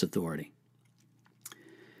parent's authority.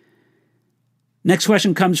 Next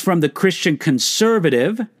question comes from the Christian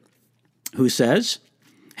Conservative, who says,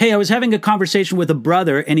 hey, I was having a conversation with a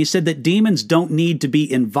brother, and he said that demons don't need to be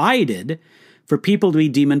invited for people to be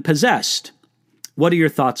demon-possessed. What are your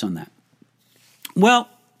thoughts on that? Well,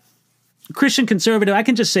 Christian Conservative, I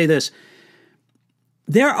can just say this.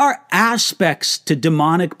 There are aspects to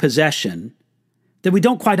demonic possession that we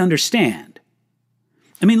don't quite understand.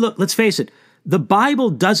 I mean, look, let's face it. The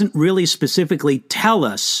Bible doesn't really specifically tell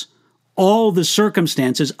us all the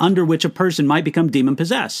circumstances under which a person might become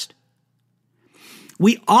demon-possessed.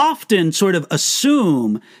 We often sort of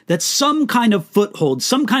assume that some kind of foothold,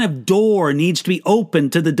 some kind of door needs to be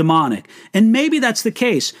opened to the demonic. And maybe that's the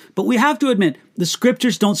case, but we have to admit the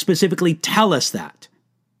scriptures don't specifically tell us that.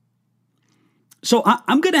 So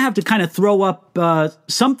I'm going to have to kind of throw up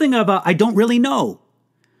something of a I don't really know,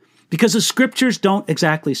 because the scriptures don't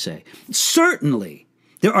exactly say. Certainly,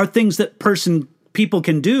 there are things that people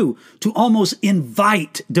can do to almost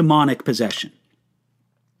invite demonic possession.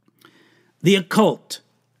 The occult,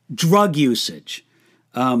 drug usage,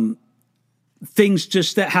 things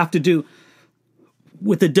just that have to do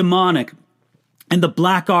with the demonic and the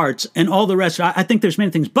black arts and all the rest. I think there's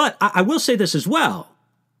many things, but I will say this as well,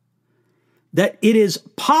 that it is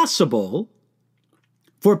possible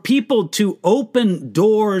for people to open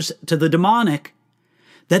doors to the demonic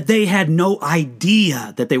that they had no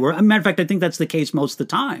idea that they were. As a matter of fact, I think that's the case most of the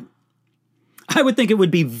time. I would think it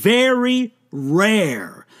would be very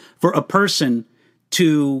rare for a person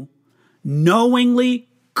to knowingly,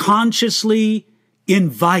 consciously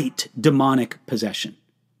invite demonic possession.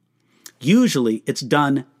 Usually it's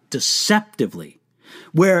done deceptively,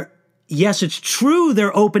 where, yes, it's true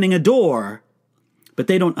they're opening a door, but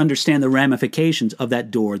they don't understand the ramifications of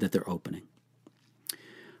that door that they're opening.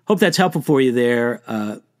 Hope that's helpful for you there.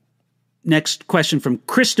 Next question from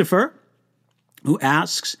Christopher, who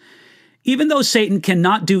asks, even though Satan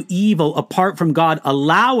cannot do evil apart from God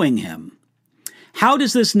allowing him, how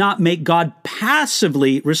does this not make God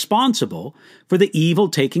passively responsible for the evil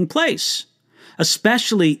taking place,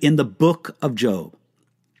 especially in the book of Job?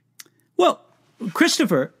 Well,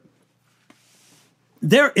 Christopher,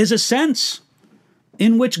 there is a sense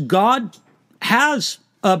in which God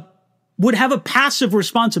would have a passive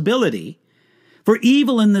responsibility for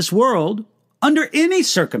evil in this world under any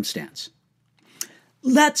circumstance.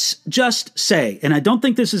 Let's just say, and I don't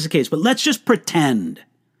think this is the case, but let's just pretend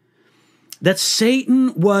that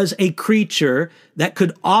Satan was a creature that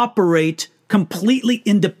could operate completely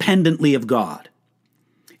independently of God.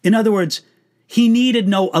 In other words, he needed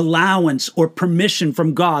no allowance or permission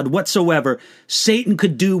from God whatsoever. Satan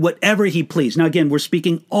could do whatever he pleased. Now, again, we're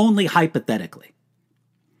speaking only hypothetically.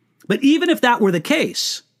 But even if that were the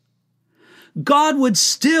case, God would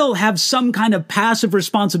still have some kind of passive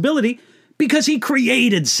responsibility because he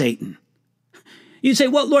created Satan. You'd say,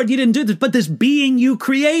 well, Lord, you didn't do this, but this being you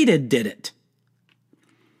created did it.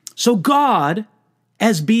 So God,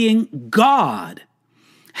 as being God,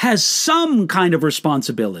 has some kind of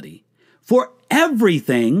responsibility for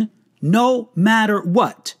everything, no matter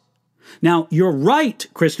what. Now, you're right,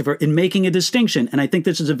 Christopher, in making a distinction, and I think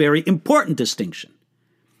this is a very important distinction,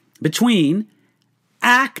 between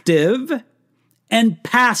active and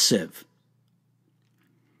passive.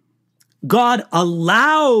 God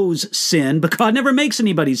allows sin, but God never makes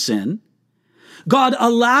anybody sin. God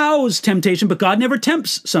allows temptation, but God never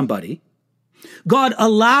tempts somebody. God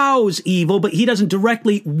allows evil, but he doesn't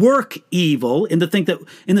directly work evil in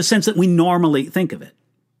the sense that we normally think of it.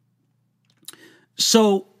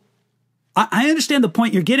 So I understand the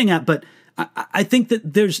point you're getting at, but I think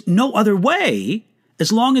that there's no other way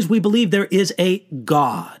as long as we believe there is a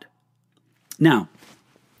God. Now,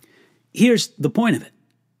 here's the point of it.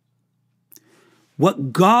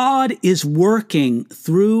 What God is working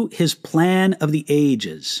through his plan of the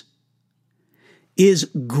ages is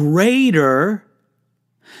greater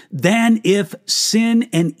than if sin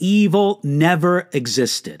and evil never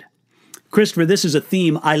existed. Christopher, this is a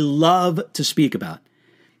theme I love to speak about,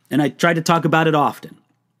 and I try to talk about it often.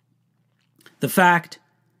 The fact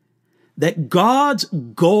that God's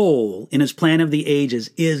goal in his plan of the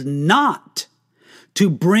ages is not to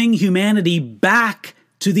bring humanity back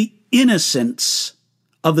to the innocence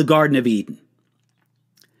of the Garden of Eden.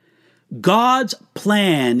 God's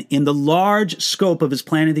plan in the large scope of his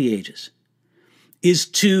plan of the ages is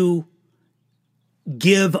to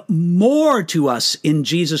give more to us in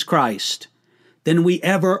Jesus Christ than we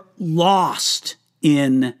ever lost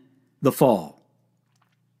in the fall.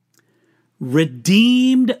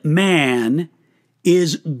 Redeemed man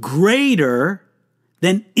is greater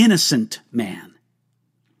than innocent man.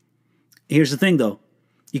 Here's the thing, though.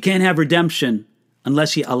 You can't have redemption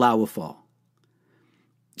unless you allow a fall.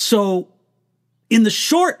 So, in the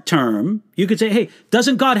short term, you could say, hey,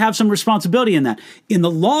 doesn't God have some responsibility in that? In the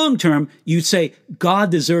long term, you'd say,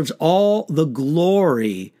 God deserves all the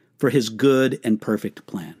glory for his good and perfect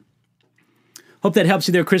plan. Hope that helps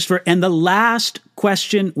you there, Christopher. And the last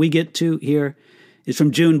question we get to here is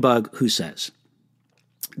from Junebug, who says,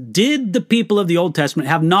 did the people of the Old Testament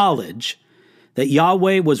have knowledge that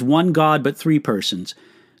Yahweh was one God but three persons?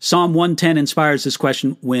 Psalm 110 inspires this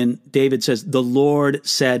question when David says, the Lord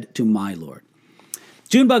said to my Lord.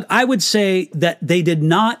 Junebug, I would say that they did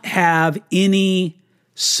not have any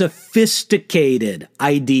sophisticated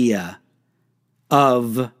idea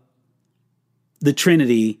of the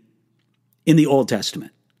Trinity in the Old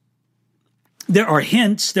Testament. There are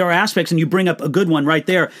hints, there are aspects, and you bring up a good one right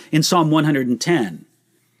there in Psalm 110.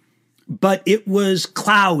 But it was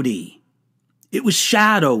cloudy. It was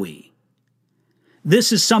shadowy.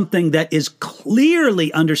 This is something that is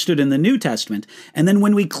clearly understood in the New Testament. And then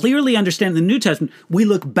when we clearly understand the New Testament, we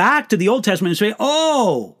look back to the Old Testament and say,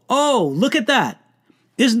 oh, look at that.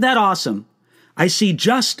 Isn't that awesome? I see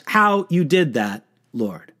just how you did that,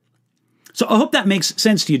 Lord. So I hope that makes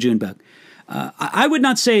sense to you, Junebug. I would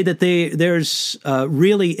not say that there's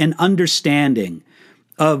really an understanding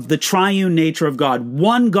of the triune nature of God,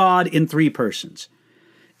 one God in three persons.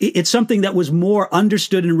 It's something that was more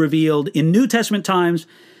understood and revealed in New Testament times,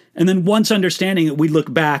 and then once understanding it, we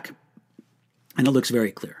look back and it looks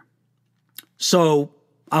very clear. So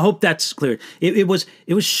I hope that's clear. It was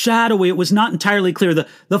shadowy. It was not entirely clear.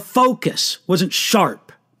 The focus wasn't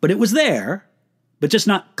sharp, but it was there, but just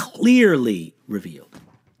not clearly revealed.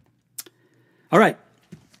 All right.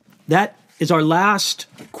 That is our last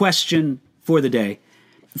question for the day.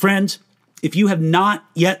 Friends, if you have not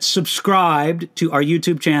yet subscribed to our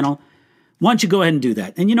YouTube channel, why don't you go ahead and do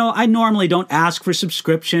that? And I normally don't ask for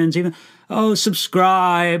subscriptions, even,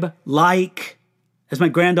 subscribe, like. As my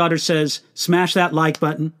granddaughter says, smash that like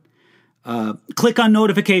button. Click on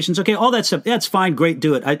notifications. Okay, all that stuff. That's fine. Great.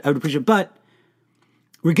 Do it. I would appreciate it. But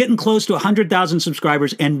we're getting close to 100,000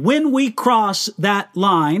 subscribers. And when we cross that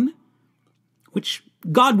line, which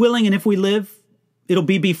God willing, and if we live, it'll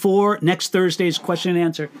be before next Thursday's question and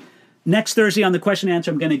answer. Next Thursday on the question and answer,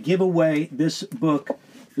 I'm going to give away this book,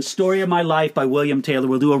 The Story of My Life by William Taylor.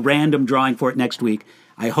 We'll do a random drawing for it next week.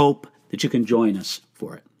 I hope that you can join us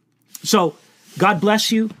for it. So, God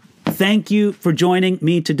bless you. Thank you for joining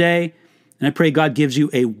me today. And I pray God gives you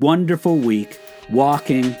a wonderful week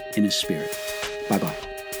walking in His Spirit. Bye-bye.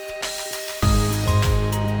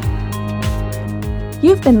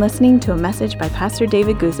 You've been listening to a message by Pastor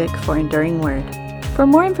David Guzik for Enduring Word. For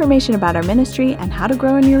more information about our ministry and how to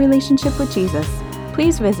grow in your relationship with Jesus,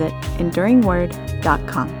 please visit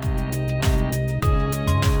enduringword.com.